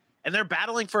 8 and they're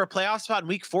battling for a playoff spot in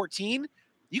week 14,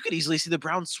 you could easily see the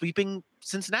Browns sweeping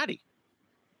Cincinnati.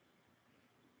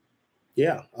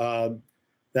 Yeah.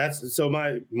 That's so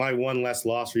my one less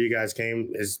loss for you guys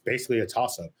is basically a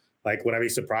toss up. Like, would I be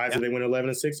surprised if they went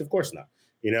 11-6? Of course not.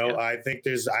 I think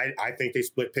I think they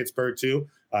split Pittsburgh too.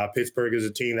 Pittsburgh is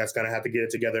a team that's going to have to get it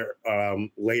together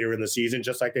later in the season,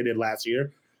 just like they did last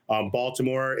year.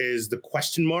 Baltimore is the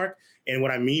question mark. And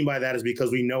what I mean by that is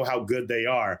because we know how good they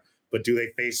are, but do they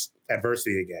face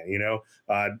adversity again?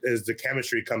 Does the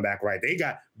chemistry come back right?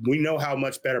 We know how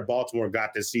much better Baltimore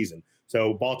got this season.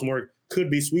 So Baltimore could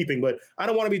be sweeping, but I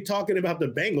don't want to be talking about the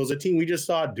Bengals, a team we just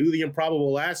saw do the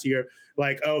improbable last year.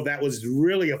 Like, oh, that was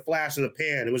really a flash in the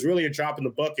pan. It was really a drop in the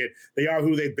bucket. They are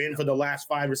who they've been for the last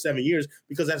 5 or 7 years,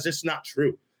 because that's just not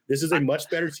true. This is a much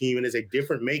better team and is a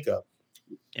different makeup.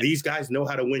 Yeah. These guys know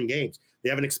how to win games. They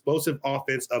have an explosive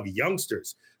offense of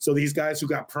youngsters. So these guys who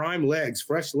got prime legs,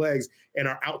 fresh legs, and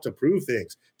are out to prove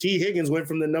things. T. Higgins went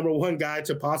from the number 1 guy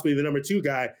to possibly the number 2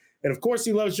 guy. And of course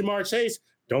he loves Jamar Chase.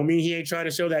 Don't mean he ain't trying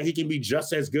to show that he can be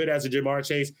just as good as a Jamar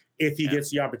Chase if he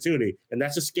gets the opportunity. And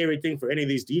that's a scary thing for any of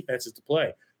these defenses to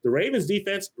play. The Ravens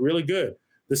defense, really good.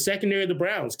 The secondary of the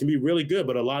Browns can be really good,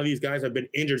 but a lot of these guys have been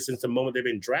injured since the moment they've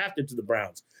been drafted to the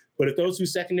Browns. But if those 2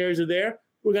 secondaries are there,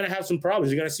 we're going to have some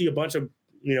problems. You're going to see a bunch of,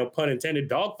 pun intended,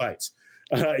 dogfights.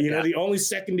 The only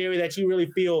secondary that you really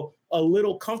feel a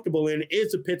little comfortable in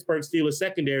is the Pittsburgh Steelers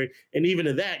secondary. And even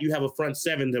to that, you have a front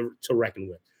 7 to reckon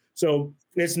with. So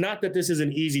it's not that this is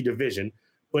an easy division,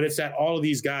 but it's that all of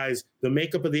these guys, the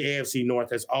makeup of the AFC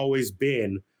North has always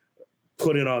been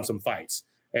putting on some fights.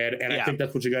 And I think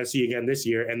that's what you're going to see again this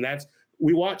year. And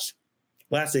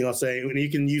last thing I'll say, and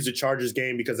you can use the Chargers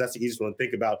game because that's the easiest one to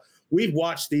think about. We've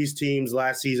watched these teams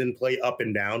last season play up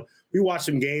and down. We watched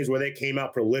some games where they came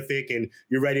out prolific and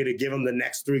you're ready to give them the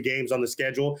next 3 games on the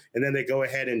schedule, and then they go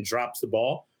ahead and drops the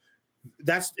ball.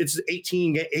 It's an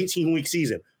 18-week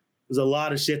season. There's a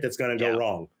lot of shit that's going to go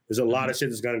wrong. There's a lot of shit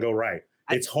that's going to go right.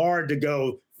 It's hard to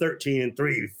go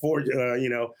 13-3, 4,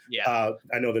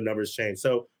 I know the numbers change.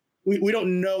 So we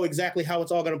don't know exactly how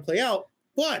it's all going to play out,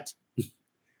 but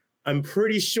I'm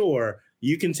pretty sure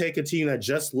you can take a team that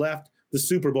just left the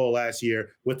Super Bowl last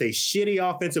year with a shitty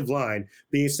offensive line,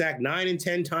 being sacked 9 and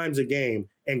 10 times a game,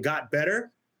 and got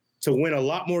better to win a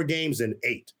lot more games than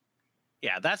 8.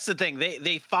 Yeah, that's the thing.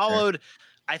 They followed. Sure.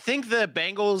 I think the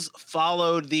Bengals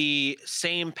followed the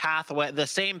same path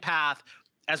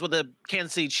as what the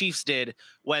Kansas City Chiefs did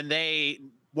when they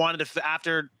wanted to,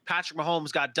 after Patrick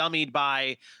Mahomes got dummied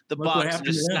by the Bucs and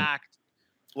just stacked.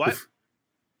 What?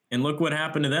 And look what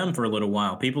happened to them for a little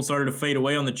while. People started to fade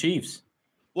away on the Chiefs.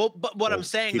 Well, but what I'm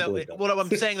saying though is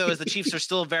the Chiefs are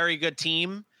still a very good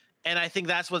team. And I think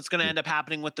that's what's going to end up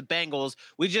happening with the Bengals.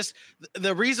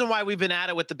 The reason why we've been at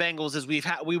it with the Bengals is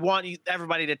we want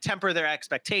everybody to temper their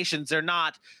expectations. They're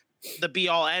not the be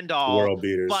all end all world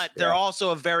beaters, but they're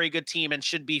also a very good team and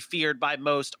should be feared by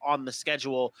most on the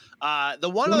schedule. The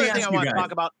one other thing I want to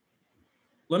talk about.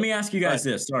 Let me ask you guys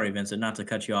this. Sorry, Vincent, not to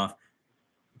cut you off.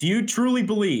 Do you truly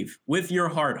believe with your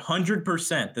heart,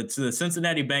 100%, that the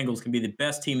Cincinnati Bengals can be the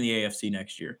best team in the AFC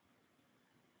next year?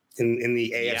 In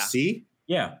the AFC?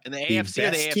 Yeah. In the AFC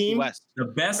or the AFC West? The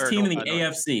best team in the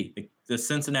AFC, the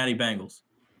Cincinnati Bengals.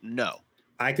 No.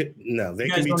 They can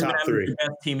be top 3. The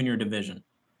best team in your division.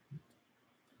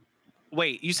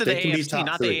 Wait, you said the AFC,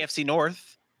 not the AFC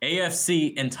North?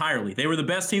 AFC entirely. They were the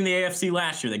best team in the AFC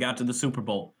last year. They got to the Super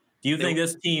Bowl. Do you think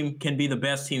this team can be the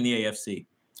best team in the AFC?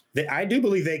 I do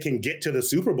believe they can get to the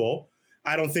Super Bowl.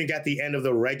 I don't think at the end of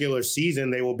the regular season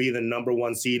they will be the number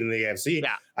 1 seed in the AFC.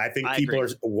 Yeah, I think people are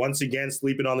once again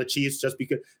sleeping on the Chiefs just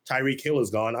because Tyreek Hill is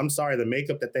gone. I'm sorry, the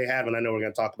makeup that they have, and I know we're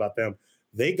going to talk about them.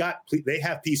 They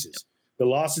have pieces. Yep. The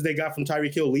losses they got from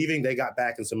Tyreek Hill leaving, they got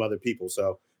back in some other people.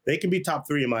 So they can be top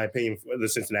 3 in my opinion for the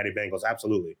Cincinnati Bengals.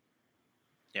 Absolutely.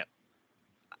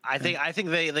 I think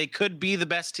they could be the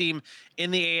best team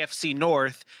in the AFC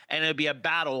North, and it'd be a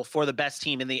battle for the best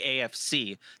team in the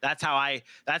AFC. That's how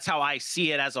I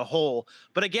see it as a whole.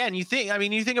 But again, you think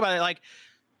about it, like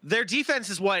their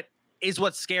defense is what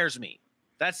scares me.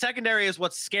 That secondary is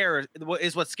what scares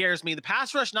me. The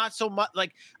pass rush, not so much.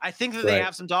 Like I think that they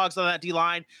have some dogs on that D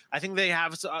line. I think they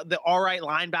have the all right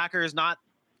linebackers. Not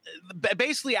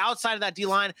basically outside of that D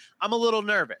line, I'm a little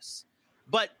nervous,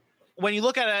 but when you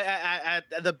look at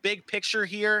the big picture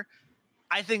here,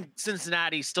 I think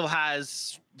Cincinnati still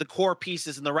has the core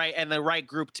pieces and the right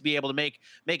group to be able to make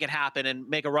it happen and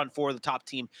make a run for the top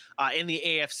team in the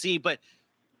AFC. But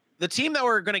the team that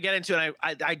we're going to get into, and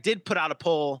I did put out a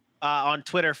poll on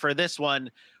Twitter for this one,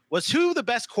 was who the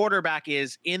best quarterback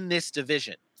is in this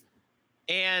division.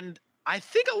 And I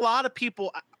think a lot of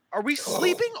people, are we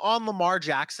sleeping on Lamar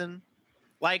Jackson?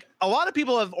 Like a lot of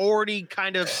people have already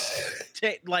kind of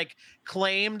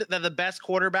claimed that the best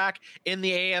quarterback in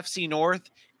the AFC North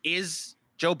is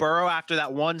Joe Burrow after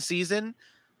that one season.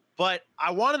 But I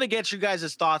wanted to get you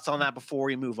guys' thoughts on that before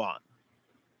we move on.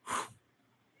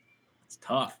 It's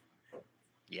tough.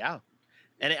 Yeah.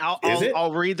 And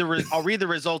I'll read the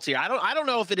results here. I don't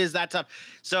know if it is that tough.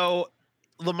 So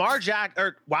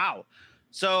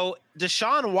So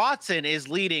Deshaun Watson is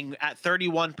leading at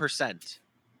 31%.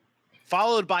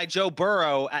 Followed by Joe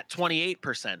Burrow at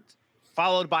 28%,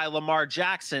 followed by Lamar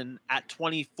Jackson at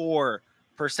 24%.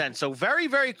 So very,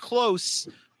 very close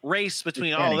race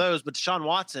between all of those. But Deshaun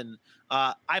Watson,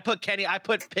 I put Pickett /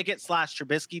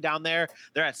 Trubisky down there.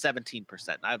 They're at 17%.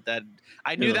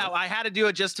 I knew that I had to do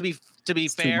it just to be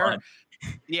fair.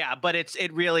 Yeah, but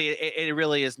it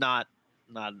really is not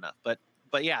enough. But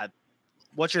yeah,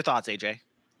 what's your thoughts, AJ?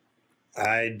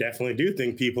 I definitely do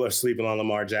think people are sleeping on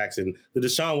Lamar Jackson. The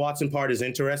Deshaun Watson part is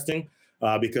interesting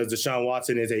because Deshaun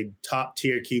Watson is a top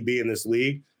tier QB in this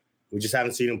league. We just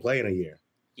haven't seen him play in a year,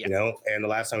 and the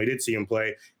last time we did see him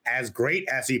play, as great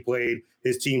as he played,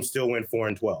 his team still went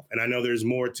 4-12. And I know there's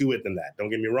more to it than that. Don't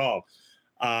get me wrong.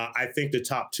 I think the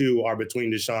top 2 are between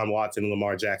Deshaun Watson and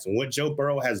Lamar Jackson. What Joe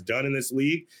Burrow has done in this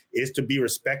league is to be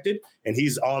respected, and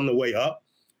he's on the way up.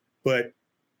 But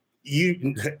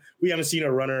we haven't seen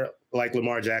a runner like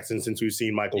Lamar Jackson since we've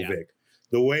seen Michael Vick.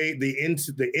 The way the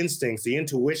instincts, the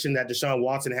intuition that Deshaun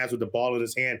Watson has with the ball in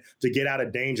his hand to get out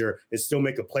of danger and still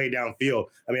make a play downfield.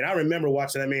 I mean, I remember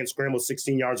watching that man scramble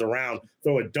 16 yards around,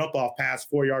 throw a dump off pass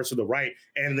 4 yards to the right,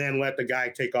 and then let the guy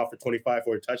take off for 25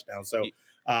 for a touchdown. So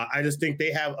I just think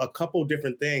they have a couple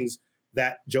different things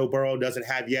that Joe Burrow doesn't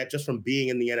have yet just from being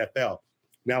in the NFL.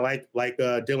 Now, like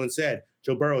Dylan said,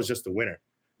 Joe Burrow is just a winner.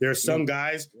 There are some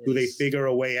guys who they figure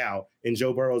a way out, and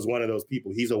Joe Burrow is one of those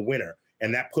people. He's a winner,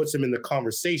 and that puts him in the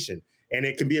conversation. And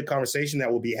it can be a conversation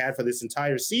that will be had for this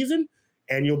entire season,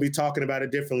 and you'll be talking about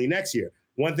it differently next year.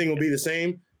 One thing will be the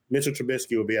same. Mitchell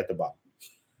Trubisky will be at the bottom.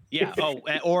 Yeah.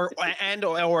 Or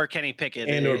Kenny Pickett.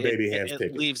 Or baby hands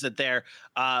Pickett. Leaves it there.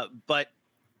 But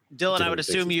Dylan, I would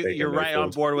assume you're right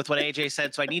on board with what AJ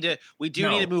said. So we do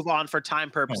need to move on for time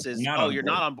purposes. You're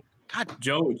not on board. God,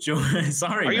 Joe,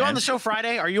 sorry. Are you on the show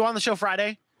Friday?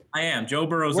 I am. Joe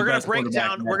Burrow's We're the gonna best break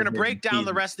quarterback down. We're gonna break down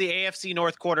the rest of the AFC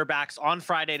North quarterbacks on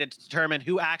Friday to determine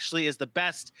who actually is the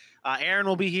best. Aaron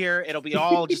will be here. It'll be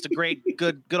all just a great,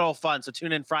 good old fun. So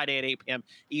tune in Friday at 8 p.m.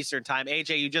 Eastern time.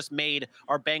 AJ, you just made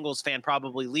our Bengals fan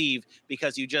probably leave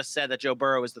because you just said that Joe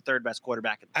Burrow is the third best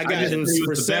quarterback. I got him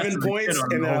for 7 points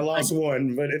and then I lost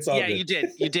one, but it's all good. Yeah,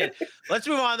 you did. Let's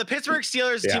move on. The Pittsburgh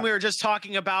Steelers team we were just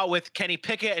talking about with Kenny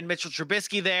Pickett and Mitchell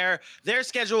Trubisky there. Their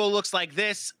schedule looks like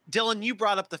this. Dylan, you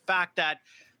brought up the fact that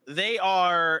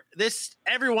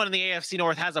everyone in the AFC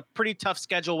North has a pretty tough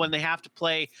schedule when they have to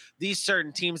play these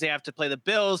certain teams. They have to play the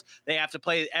Bills. They have to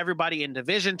play everybody in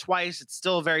division twice. It's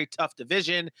still a very tough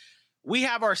division. We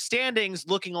have our standings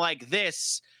looking like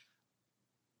this.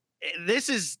 This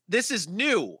is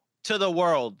new to the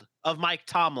world of Mike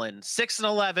Tomlin.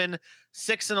 6-11,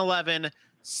 6-11,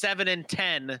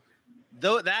 7-10.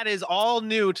 Though that is all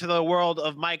new to the world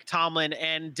of Mike Tomlin.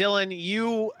 And Dylan,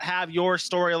 you have your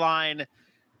storyline.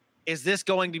 Is this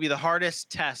going to be the hardest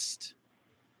test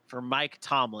for Mike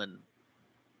Tomlin?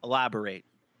 Elaborate.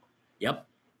 Yep,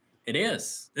 it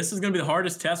is. This is going to be the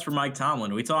hardest test for Mike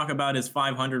Tomlin. We talk about his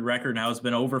 500 record, how it's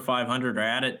been over 500 or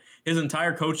at it his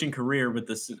entire coaching career with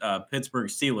the Pittsburgh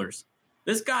Steelers.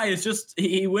 This guy is just,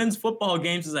 he wins football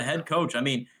games as a head coach. I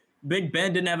mean, Big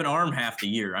Ben didn't have an arm half the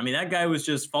year. I mean, that guy was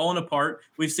just falling apart.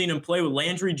 We've seen him play with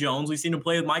Landry Jones. We've seen him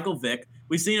play with Michael Vick.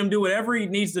 We've seen him do whatever he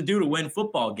needs to do to win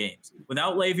football games.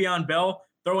 Without Le'Veon Bell,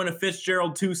 throw in a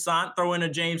Fitzgerald Toussaint, throw in a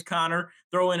James Conner,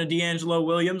 throw in a D'Angelo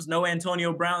Williams, no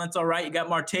Antonio Brown. That's all right. You got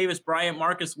Martavis Bryant,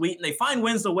 Marcus Wheaton. They find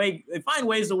ways to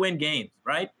win games,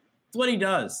 right? That's what he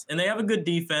does. And they have a good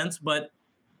defense, but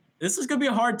this is going to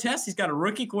be a hard test. He's got a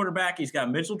rookie quarterback. He's got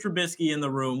Mitchell Trubisky in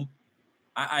the room.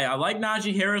 I like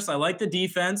Najee Harris. I like the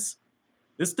defense.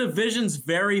 This division's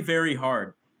very, very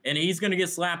hard, and he's going to get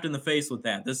slapped in the face with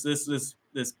that.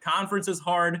 This conference is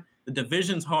hard. The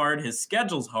division's hard. His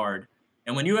schedule's hard.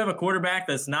 And when you have a quarterback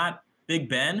that's not Big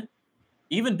Ben,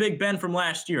 even Big Ben from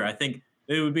last year, I think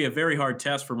it would be a very hard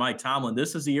test for Mike Tomlin.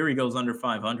 This is the year he goes under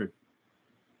 500.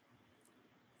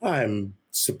 I'm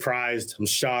surprised. I'm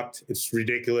shocked. It's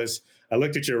ridiculous. I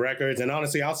looked at your records, and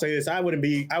honestly, I'll say this: I would have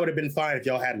been fine if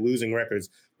y'all had losing records,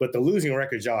 but the losing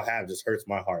records y'all have just hurts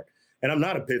my heart. And I'm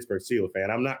not a Pittsburgh Steelers fan.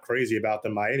 I'm not crazy about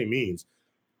them by any means.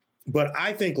 But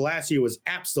I think last year was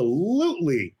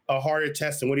absolutely a harder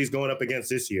test than what he's going up against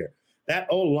this year. That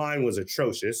O-line was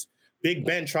atrocious. Big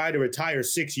Ben tried to retire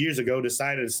 6 years ago,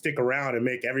 decided to stick around and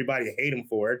make everybody hate him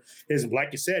for it. Like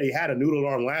you said, he had a noodle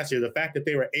arm last year. The fact that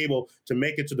they were able to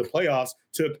make it to the playoffs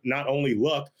took not only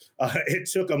luck, it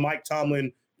took a Mike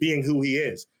Tomlin being who he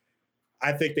is.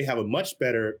 I think they have a much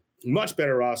better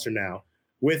roster now.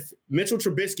 With Mitchell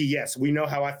Trubisky, yes, we know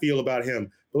how I feel about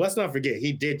him. But let's not forget,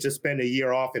 he did just spend a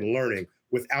year off in learning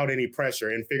without any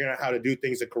pressure and figuring out how to do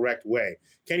things the correct way.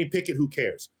 Kenny Pickett, who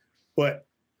cares? But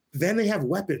then they have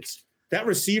weapons. That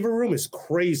receiver room is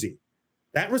crazy.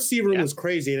 Is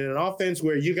crazy. And in an offense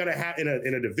where you're going to have in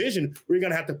a division where you're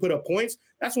going to have to put up points,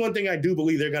 that's one thing I do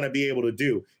believe they're going to be able to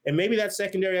do. And maybe that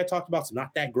secondary I talked about is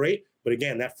not that great, but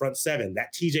again, that front seven,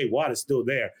 that TJ Watt is still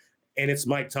there. And it's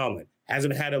Mike Tomlin.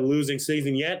 Hasn't had a losing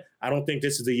season yet. I don't think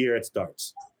this is the year it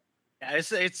starts. Yeah,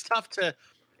 it's tough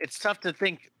to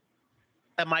think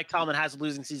that Mike Tomlin has a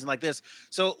losing season like this.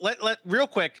 So let real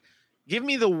quick, give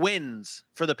me the wins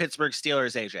for the Pittsburgh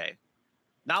Steelers, AJ.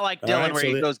 Not like Dylan where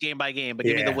he goes game by game, but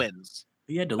give me the wins.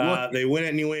 He had to look. They win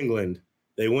at New England.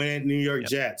 They win at New York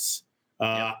Jets.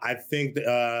 I think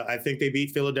they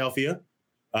beat Philadelphia.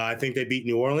 I think they beat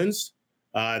New Orleans.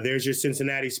 There's your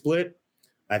Cincinnati split.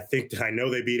 I know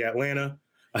they beat Atlanta.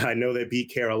 I know they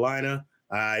beat Carolina.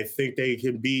 I think they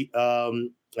can beat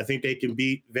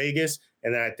Vegas,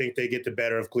 and then I think they get the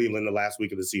better of Cleveland the last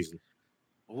week of the season.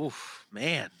 Oof,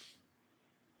 man.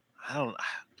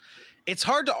 It's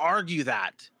hard to argue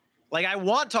that. Like, I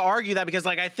want to argue that because,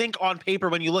 like, I think on paper,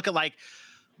 when you look at like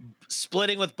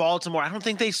splitting with Baltimore, I don't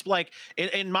think they like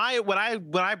in my when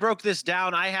I broke this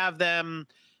down, I have them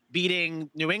beating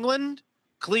New England,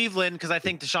 Cleveland, because I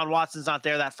think Deshaun Watson's not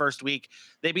there that first week.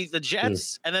 They beat the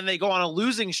Jets, and then they go on a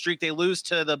losing streak. They lose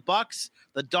to the Bucks,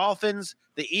 the Dolphins,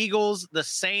 the Eagles, the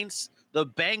Saints, the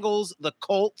Bengals, the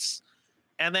Colts,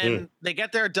 and then they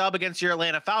get their dub against your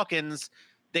Atlanta Falcons.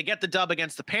 They get the dub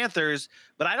against the Panthers,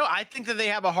 but I think that they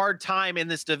have a hard time in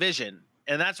this division.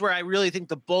 And that's where I really think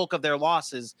the bulk of their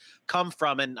losses come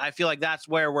from. And I feel like that's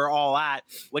where we're all at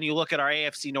when you look at our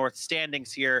AFC North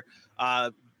standings here,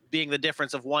 being the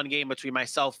difference of one game between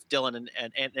myself, Dylan,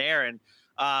 and Aaron.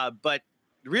 But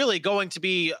really going to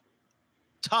be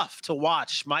tough to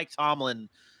watch Mike Tomlin.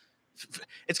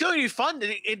 It's going to be fun.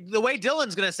 The way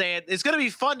Dylan's going to say it, it's going to be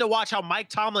fun to watch how Mike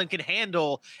Tomlin can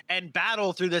handle and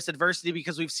battle through this adversity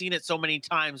because we've seen it so many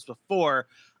times before.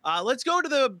 Let's go to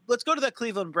the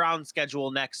Cleveland Browns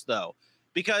schedule next, though,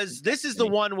 because this is the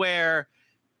one where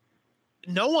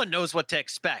no one knows what to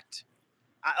expect.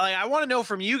 I want to know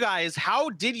from you guys, how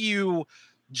did you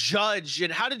judge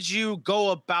and how did you go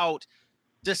about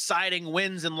deciding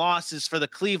wins and losses for the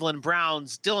Cleveland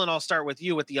Browns? Dylan, I'll start with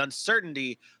you with the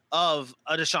uncertainty of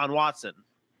a Deshaun Watson.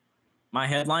 My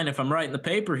headline, if I'm writing the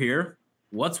paper here,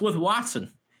 what's with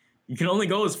Watson? You can only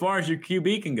go as far as your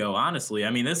QB can go, honestly.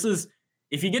 I mean, this is,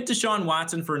 if you get Deshaun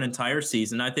Watson for an entire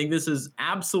season, I think this is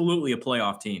absolutely a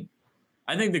playoff team.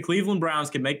 I think the Cleveland Browns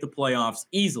can make the playoffs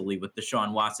easily with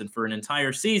Deshaun Watson for an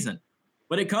entire season.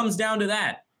 But it comes down to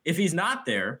that. If he's not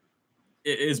there,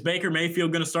 is Baker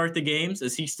Mayfield going to start the games?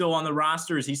 Is he still on the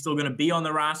roster? Is he still going to be on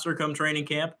the roster come training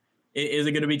camp? Is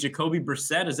it going to be Jacoby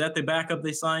Brissett? Is that the backup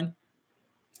they signed?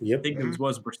 Yep. I think it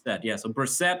was Brissett. Yeah, so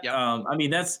Brissett,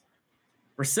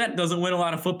 Brissett doesn't win a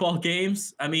lot of football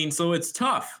games. I mean, so it's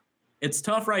tough. It's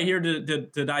tough right here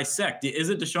to dissect. Is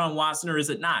it Deshaun Watson or is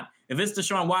it not? If it's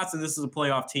Deshaun Watson, this is a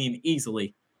playoff team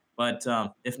easily. But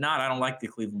if not, I don't like the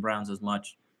Cleveland Browns as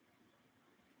much.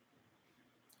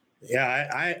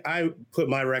 Yeah, I put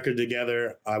my record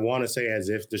together, I want to say, as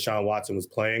if Deshaun Watson was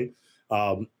playing.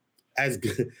 As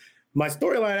good. My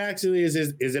storyline actually is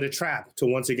it a trap to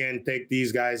once again take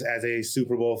these guys as a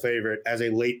Super Bowl favorite, as a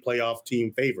late playoff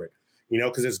team favorite? You know,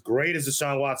 because as great as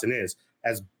Deshaun Watson is,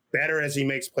 as better as he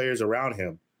makes players around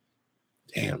him,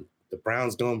 damn, the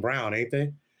Browns going brown, ain't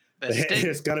they?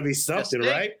 It's going to be something,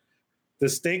 right? The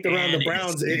stink around the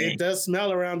Browns, it does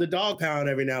smell around the dog pound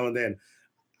every now and then.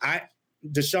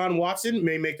 Deshaun Watson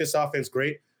may make this offense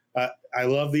great. I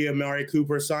love the Amari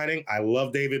Cooper signing. I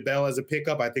love David Bell as a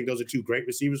pickup. I think those are two great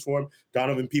receivers for him.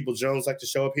 Donovan Peoples-Jones like to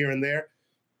show up here and there.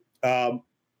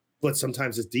 But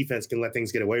sometimes this defense can let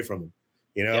things get away from him,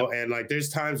 you know? Yep. And like there's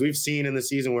times we've seen in the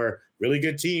season where really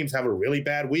good teams have a really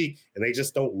bad week and they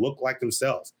just don't look like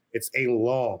themselves. It's a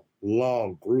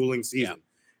long, grueling season.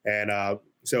 Yep. And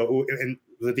so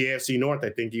with the AFC North, I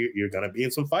think you're going to be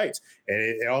in some fights.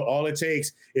 And all it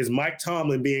takes is Mike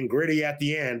Tomlin being gritty at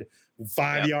the end,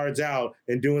 5 yards out,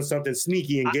 and doing something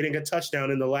sneaky and getting a touchdown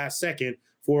in the last second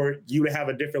for you to have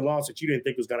a different loss that you didn't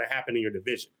think was going to happen in your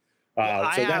division. So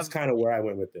that's kind of where I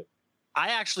went with it. I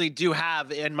actually do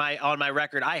have on my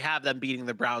record, I have them beating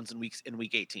the Browns in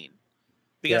week 18,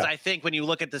 because I think when you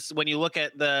look at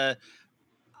the,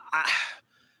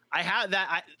 I have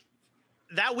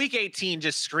that week 18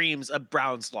 just screams a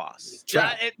Browns loss. It's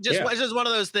just one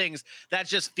of those things that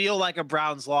just feel like a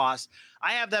Browns loss.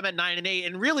 I have them at 9-8,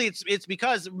 and really it's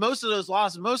because most of those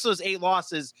 8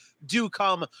 losses do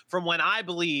come from when I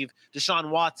believe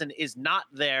Deshaun Watson is not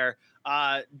there.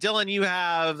 Dylan, you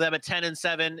have them at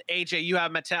 10-7. AJ, you have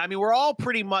them at 10. I mean, we're all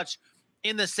pretty much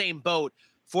in the same boat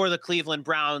for the Cleveland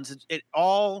Browns. It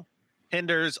all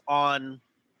hinders on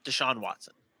Deshaun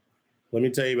Watson. Let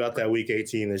me tell you about that week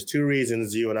 18. There's 2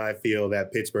 reasons you and I feel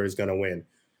that Pittsburgh is going to win.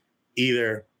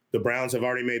 Either the Browns have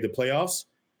already made the playoffs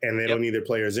and they don't need their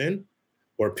players in,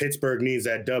 or Pittsburgh needs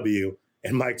that W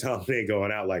and Mike Tomlin ain't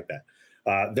going out like that.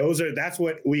 That's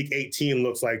what week 18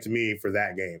 looks like to me for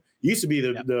that game. Used to be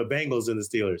the Bengals and the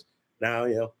Steelers. Now,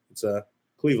 you know, it's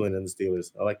Cleveland and the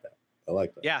Steelers. I like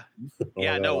that. Yeah.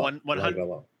 Yeah, no,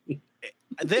 100.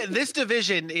 This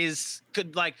division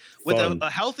could with a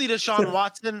healthy Deshaun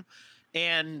Watson.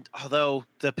 And although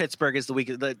the Pittsburgh is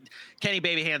the Kenny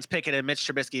Babyhands Pickett and Mitch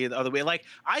Trubisky the other way,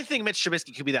 I think Mitch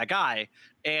Trubisky could be that guy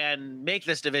and make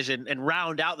this division and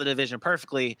round out the division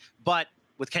perfectly. But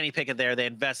with Kenny Pickett there, they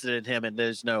invested in him, and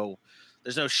there's no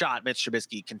shot Mitch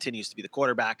Trubisky continues to be the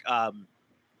quarterback.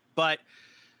 But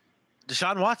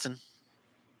Deshaun Watson,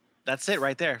 that's it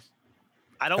right there.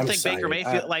 I don't think Baker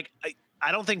Mayfield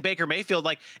I don't think Baker Mayfield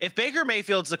if Baker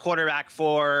Mayfield's the quarterback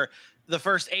for the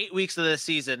first 8 weeks of the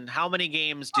season, how many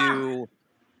games do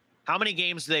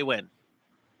they win?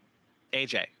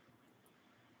 AJ.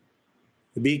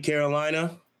 They beat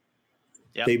Carolina.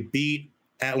 Yep. They beat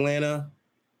Atlanta.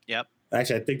 Yep.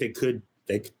 Actually, I think they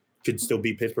could still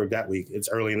beat Pittsburgh that week. It's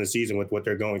early in the season with what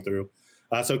they're going through.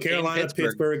 So Carolina,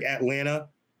 Pittsburgh, Atlanta,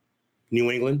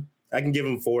 New England. I can give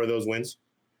them 4 of those wins.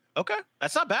 Okay,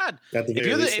 that's not bad.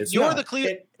 If you're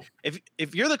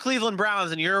the Cleveland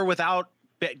Browns and you're without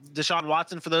Deshaun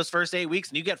Watson for those first 8 weeks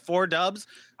and you get 4 dubs,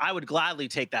 I would gladly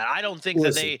take that. I don't think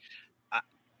that they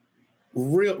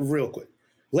real quick.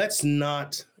 Let's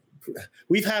not.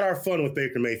 We've had our fun with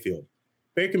Baker Mayfield.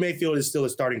 Baker Mayfield is still a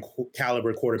starting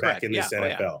caliber quarterback in this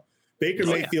NFL. Baker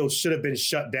Mayfield should have been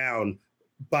shut down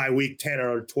by week 10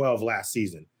 or 12 last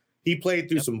season. He played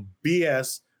through some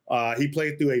BS. He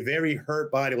played through a very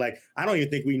hurt body. I don't even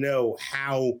think we know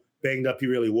how banged up he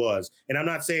really was. And I'm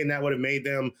not saying that would have made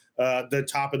them the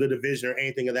top of the division or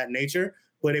anything of that nature,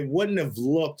 but it wouldn't have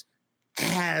looked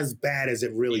as bad as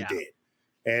it really did.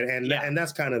 And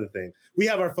that's kind of the thing. We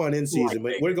have our fun in season,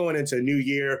 but we're going into a new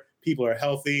year. People are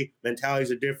healthy.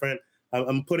 Mentalities are different.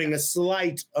 I'm putting a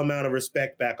slight amount of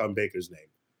respect back on Baker's name.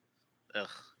 Ugh,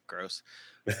 gross.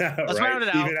 Let's round it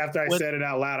out. Even after I said it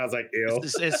out loud, I was like, ew.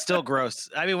 It's still gross.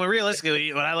 I mean, when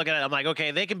I look at it, I'm like,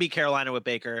 okay, they can beat Carolina with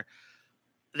Baker.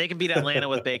 They can beat Atlanta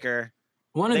with Baker.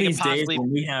 One of these days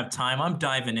when we have time, I'm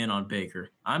diving in on Baker.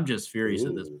 I'm just furious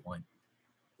at this point.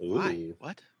 Why?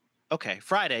 What? Okay,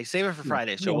 Friday. Save it for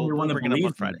Friday. So we'll bring it up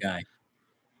on Friday. Guy.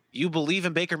 You believe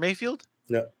in Baker Mayfield?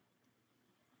 No.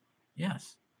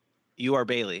 Yes. You are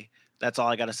Bailey. That's all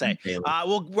I got to say.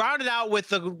 We'll round it out with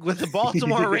the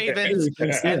Baltimore Ravens.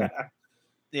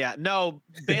 Yeah, no,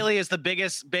 Bailey is the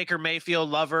biggest Baker Mayfield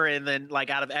lover, and then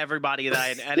out of everybody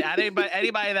that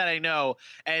anybody that I know,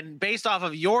 and based off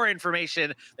of your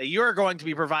information that you're going to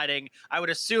be providing, I would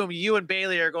assume you and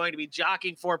Bailey are going to be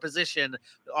jockeying for position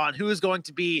on who's going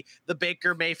to be the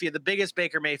biggest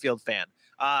Baker Mayfield fan.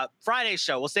 Friday's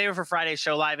show. We'll save it for Friday's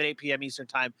show live at 8 p.m. Eastern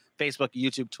time. Facebook,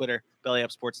 YouTube, Twitter, Belly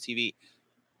Up Sports TV.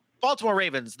 Baltimore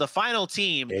Ravens, the final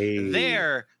team.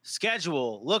 Their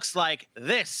schedule looks like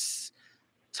this.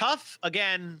 Tough,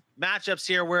 again, matchups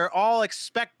here. We're all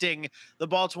expecting the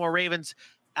Baltimore Ravens.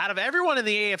 Out of everyone in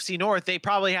the AFC North, they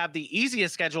probably have the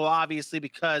easiest schedule, obviously,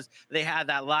 because they had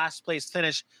that last place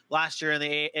finish last year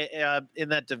in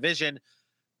that division.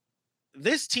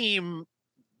 This team,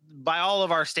 by all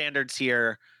of our standards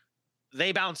here,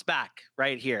 they bounce back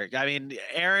right here. I mean,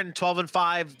 Aaron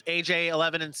 12-5, AJ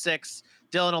 11-6,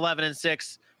 Dylan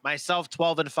 11-6, myself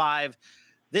 12-5.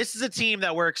 This is a team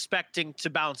that we're expecting to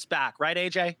bounce back, right,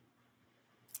 AJ?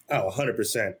 Oh,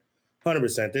 100%.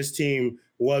 100%. This team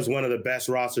was one of the best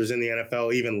rosters in the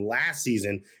NFL even last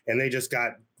season, and they just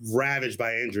got ravaged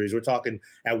by injuries. We're talking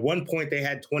at one point they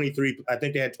had 23. I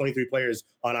think they had 23 players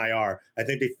on IR. I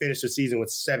think they finished the season with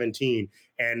 17,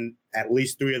 and at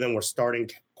least 3 of them were starting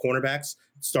cornerbacks,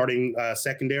 starting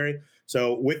secondary.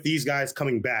 So with these guys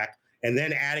coming back, and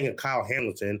then adding a Kyle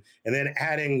Hamilton, and then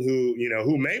adding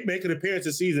who may make an appearance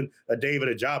this season, a David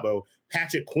Ajabo,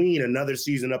 Patrick Queen, another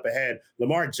season up ahead,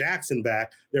 Lamar Jackson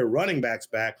back, their running backs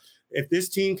back. If this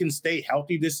team can stay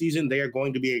healthy this season, they are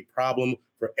going to be a problem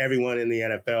for everyone in the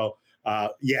NFL.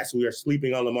 Yes, we are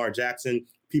sleeping on Lamar Jackson.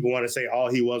 People want to say all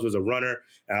he was a runner.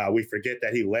 We forget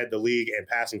that he led the league in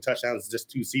passing touchdowns just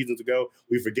 2 seasons ago.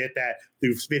 We forget that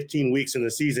through 15 weeks in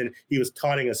the season, he was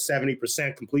taunting a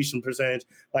 70% completion percentage.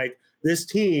 Like, this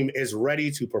team is ready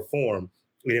to perform.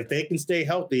 And if they can stay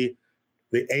healthy,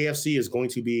 the AFC is going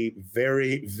to be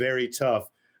very, very tough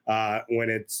when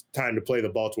it's time to play the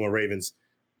Baltimore Ravens.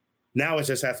 Now it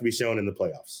just has to be shown in the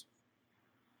playoffs.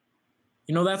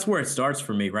 That's where it starts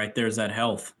for me, right? There's that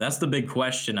health. That's the big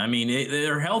question. I mean,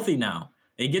 they're healthy now.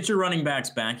 They get your running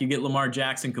backs back. You get Lamar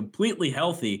Jackson completely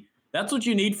healthy. That's what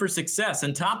you need for success.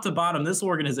 And top to bottom, this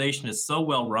organization is so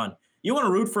well run. You want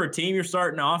to root for a team you're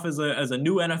starting off as a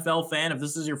new NFL fan. If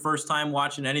this is your first time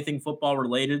watching anything football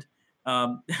related,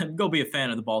 go be a fan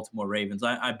of the Baltimore Ravens.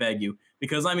 I beg you,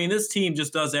 because this team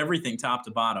just does everything top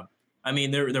to bottom.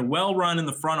 They're well run in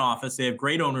the front office. They have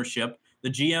great ownership. The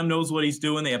GM knows what he's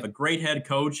doing. They have a great head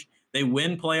coach. They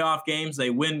win playoff games. They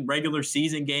win regular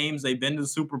season games. They've been to the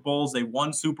Super Bowls. They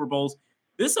won Super Bowls.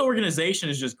 This organization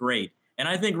is just great. And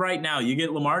I think right now you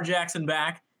get Lamar Jackson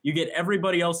back. You get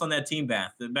everybody else on that team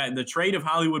back. The trade of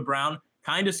Hollywood Brown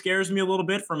kind of scares me a little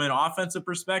bit from an offensive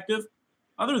perspective.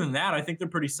 Other than that, I think they're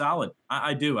pretty solid.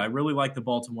 I do. I really like the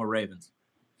Baltimore Ravens.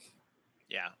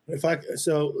 Yeah.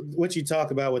 So what you talk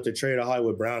about with the trade of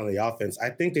Hollywood Brown on the offense, I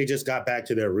think they just got back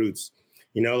to their roots.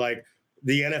 Like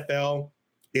the NFL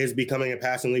is becoming a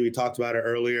passing league. We talked about it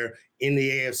earlier. In the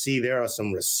AFC, there are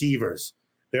some receivers.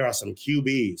 There are some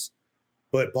QBs.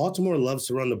 But Baltimore loves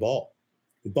to run the ball.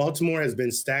 Baltimore has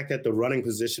been stacked at the running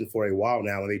position for a while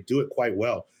now, and they do it quite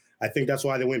well. I think that's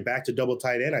why they went back to double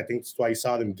tight end. I think that's why you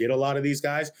saw them get a lot of these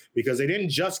guys, because they didn't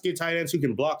just get tight ends who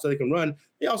can block so they can run.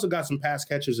 They also got some pass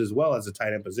catchers as well as a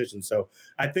tight end position. So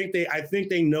I think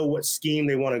they know what scheme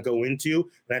they want to go into,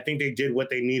 and I think they did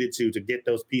what they needed to get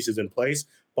those pieces in place.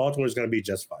 Baltimore's going to be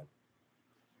just fine.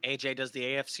 AJ, does the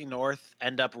AFC North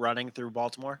end up running through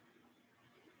Baltimore?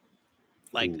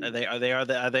 Like, are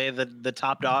they the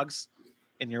top dogs?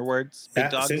 In your words, big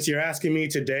dogs? Since you're asking me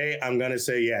today, I'm going to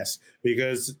say yes,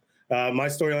 because my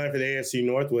storyline for the AFC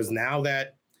North was now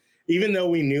that even though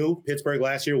we knew Pittsburgh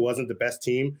last year wasn't the best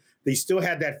team, they still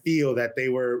had that feel that they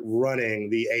were running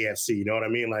the AFC. You know what I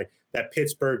mean? Like that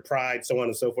Pittsburgh pride, so on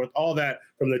and so forth, all that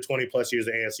from the 20 plus years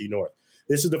of AFC North.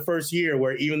 This is the first year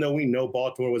where even though we know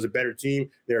Baltimore was a better team,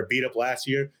 they were beat up last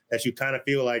year, that you kind of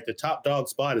feel like the top dog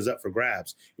spot is up for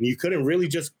grabs. And you couldn't really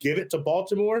just give it to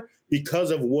Baltimore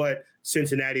because of what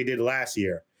Cincinnati did last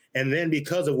year. And then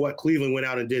because of what Cleveland went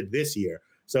out and did this year.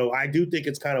 So I do think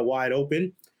it's kind of wide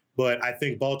open, but I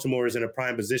think Baltimore is in a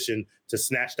prime position to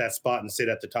snatch that spot and sit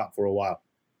at the top for a while.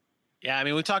 Yeah,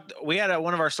 we had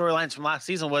one of our storylines from last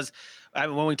season was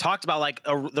when we talked about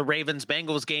the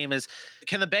Ravens-Bengals game is,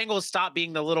 can the Bengals stop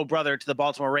being the little brother to the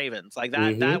Baltimore Ravens? Like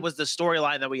that, that was the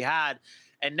storyline that we had.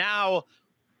 And now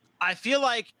I feel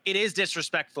like it is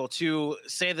disrespectful to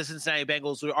say the Cincinnati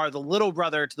Bengals are the little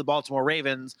brother to the Baltimore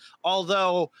Ravens,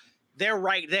 although they're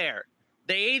right there.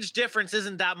 The age difference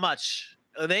isn't that much.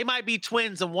 They might be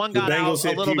twins, and one got out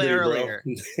a little bit earlier.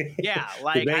 Yeah,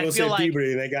 like the Bengals I feel like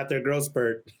puberty, and they got their growth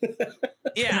spurt.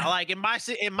 Yeah, like in my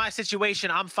situation,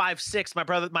 I'm 5'6". My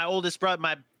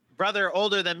brother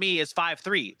older than me is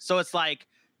 5'3". So it's like,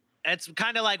 it's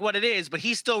kind of like what it is. But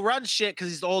he still runs shit because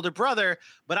he's the older brother.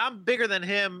 But I'm bigger than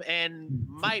him and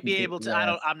might be able to.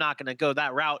 Yeah. I'm not going to go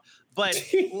that route. But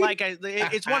like,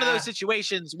 it's one of those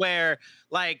situations where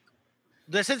like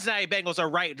the Cincinnati Bengals are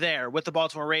right there with the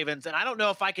Baltimore Ravens. And I don't know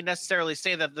if I can necessarily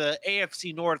say that the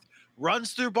AFC North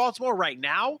runs through Baltimore right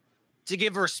now to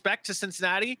give respect to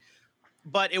Cincinnati,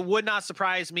 but it would not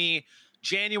surprise me.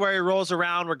 January rolls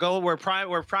around. We're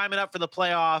priming up for the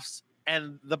playoffs,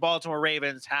 and the Baltimore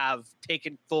Ravens have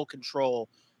taken full control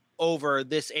over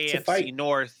this AFC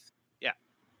North.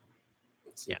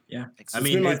 Yeah. I mean, it's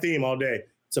been my theme all day.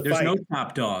 There's no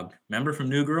top dog. Remember from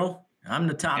New Girl? I'm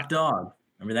the top dog.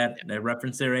 Remember that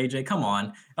reference there, AJ? Come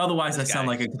on. Otherwise, I sound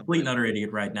like a complete and utter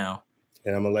idiot right now.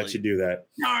 And I'm going to let you do that.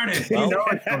 Darn it.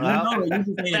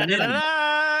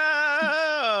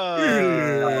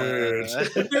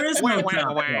 There is no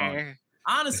top dog.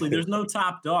 Honestly, there's no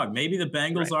top dog. Maybe the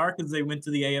Bengals are because they went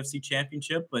to the AFC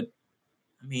Championship, but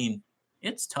I mean,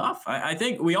 it's tough. I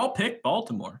think we all picked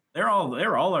Baltimore. They're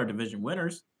all our division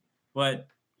winners, but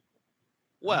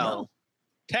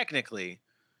technically.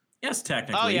 Yes,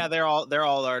 technically. Oh yeah, they're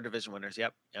all our division winners.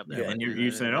 Yep. And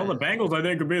you said, the Bengals I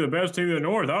think could be the best team in the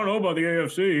North. I don't know about the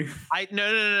AFC.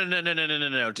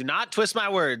 No. Do not twist my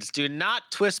words. Do not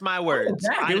twist my words.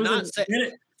 I did not say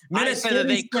that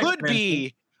they could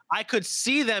be. I could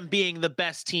see them being the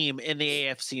best team in the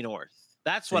AFC North.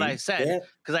 That's what I said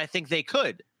because I think they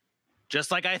could. Just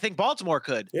like I think Baltimore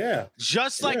could. Yeah.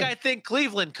 Just like I think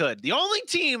Cleveland could. The only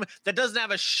team that doesn't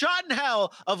have a shot in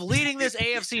hell of leading this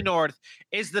AFC North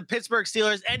is the Pittsburgh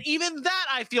Steelers. And even that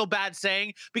I feel bad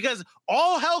saying because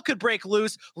all hell could break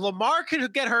loose. Lamar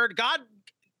could get hurt. God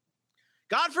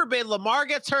forbid Lamar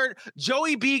gets hurt.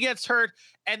 Joey B gets hurt.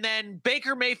 And then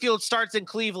Baker Mayfield starts in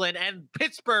Cleveland and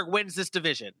Pittsburgh wins this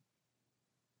division.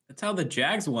 That's how the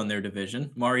Jags won their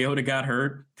division. Mariota got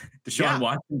hurt. Deshaun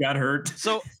Watson got hurt.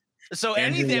 So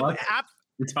anything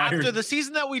after the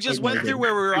season that we just went through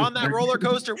where we were on that roller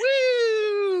coaster,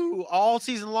 woo, all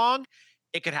season long,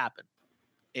 it could happen.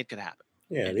 It could happen.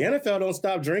 Yeah, the NFL don't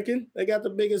stop drinking. They got the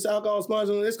biggest alcohol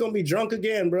sponsor. It's going to be drunk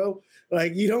again, bro.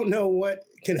 Like, you don't know what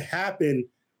can happen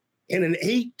in an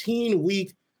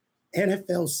 18-week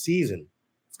NFL season.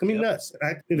 It's going to be nuts.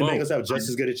 I think the Bengals have just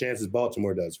as good a chance as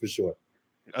Baltimore does, for sure.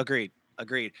 Agreed.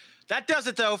 That does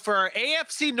it, though, for our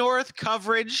AFC North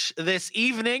coverage this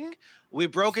evening. We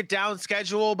broke it down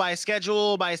schedule by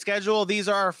schedule. These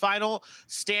are our final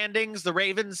standings. The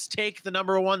Ravens take the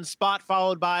number 1 spot,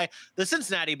 followed by the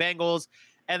Cincinnati Bengals.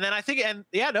 And then I think,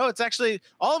 it's actually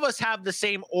all of us have the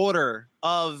same order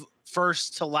of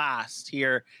first to last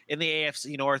here in the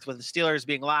AFC North, with the Steelers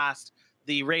being last,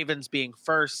 the Ravens being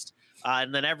first,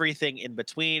 and then everything in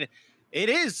between. It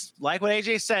is, like what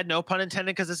AJ said, no pun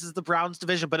intended, because this is the Browns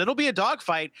division, but it'll be a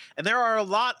dogfight. And there are a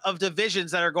lot of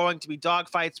divisions that are going to be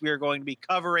dogfights. We are going to be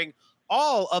covering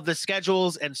all of the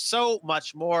schedules and so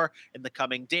much more in the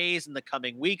coming days, in the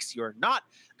coming weeks. You're not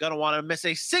going to want to miss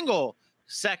a single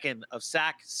second of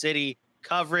Sac City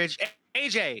coverage.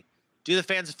 AJ, do the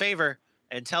fans a favor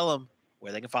and tell them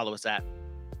where they can follow us at.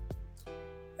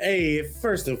 Hey,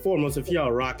 first and foremost, if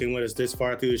y'all rocking with us this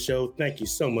far through the show, thank you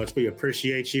so much. We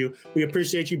appreciate you. We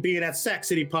appreciate you being at Sac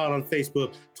City Pod on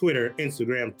Facebook, Twitter,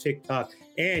 Instagram, TikTok,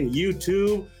 and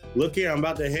YouTube. Look here, I'm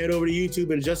about to head over to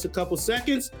YouTube in just a couple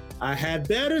seconds. I had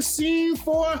better seen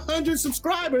 400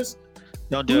 subscribers.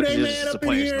 Don't do it. Man up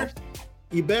in here.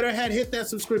 You better had hit that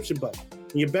subscription button.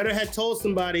 You better had told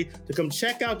somebody to come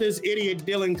check out this idiot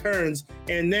Dylan Kearns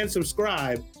and then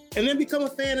subscribe. And then become a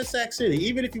fan of Sac City.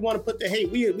 Even if you want to put the hate,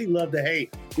 we love the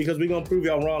hate because we're going to prove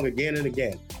y'all wrong again and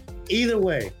again. Either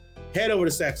way, head over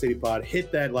to Sac City Pod,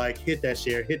 hit that like, hit that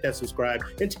share, hit that subscribe,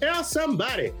 and tell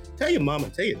somebody. Tell your mama,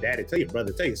 tell your daddy, tell your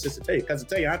brother, tell your sister, tell your cousin,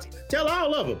 tell your auntie, tell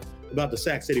all of them about the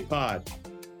Sac City Pod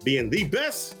being the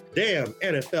best damn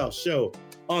NFL show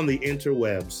on the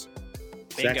interwebs.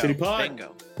 Sac City Pod,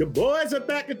 bingo. The boys are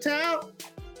back in town.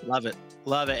 Love it.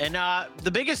 And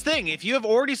the biggest thing, if you have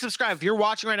already subscribed, if you're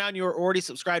watching right now and you're already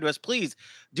subscribed to us, please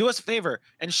do us a favor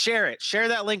and share it. Share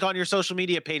that link on your social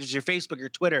media pages, your Facebook, your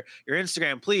Twitter, your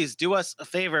Instagram. Please do us a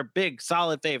favor, big,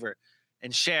 solid favor,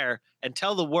 and share and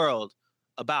tell the world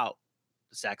about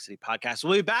the Sac City Podcast.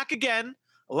 We'll be back again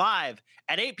live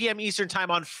at 8 p.m. Eastern time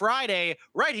on Friday,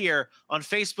 right here on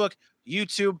Facebook,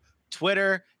 YouTube,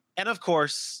 Twitter, and of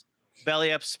course,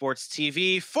 Belly Up Sports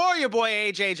TV for your boy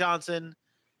AJ Johnson.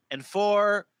 And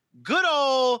for good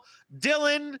old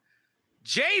Dylan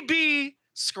JB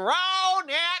Scrownett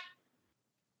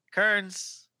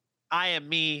Kearns, I am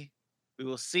me. We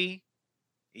will see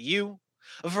you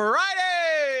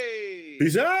Friday.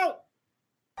 Peace out.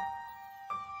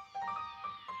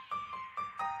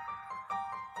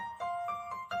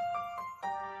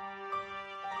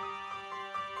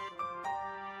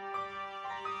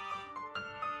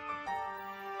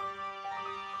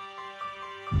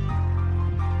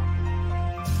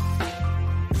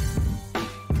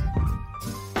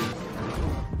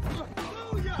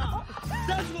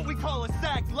 That's what we call a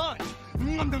sack lunch.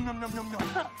 Nom, nom, nom, nom, nom,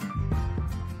 nom.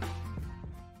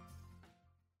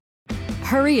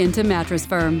 Hurry into Mattress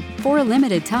Firm. For a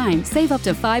limited time, save up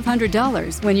to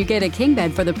 $500 when you get a king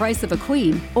bed for the price of a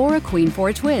queen or a queen for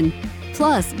a twin.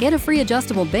 Plus, get a free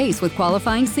adjustable base with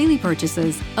qualifying Sealy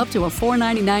purchases, up to a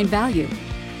 $499 value.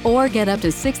 Or get up to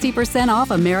 60%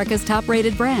 off America's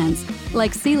top-rated brands,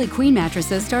 like Sealy Queen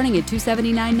mattresses starting at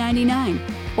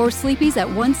 $279.99 or Sleepy's at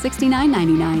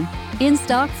 $169.99. In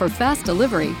stock for fast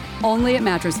delivery, only at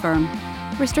Mattress Firm.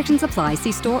 Restrictions apply.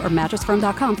 See store or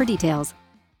mattressfirm.com for details.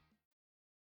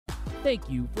 Thank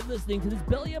you for listening to this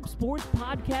Belly Up Sports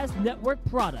Podcast Network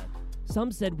product.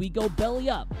 Some said we go belly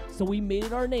up, so we made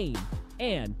it our name,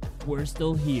 and we're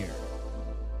still here.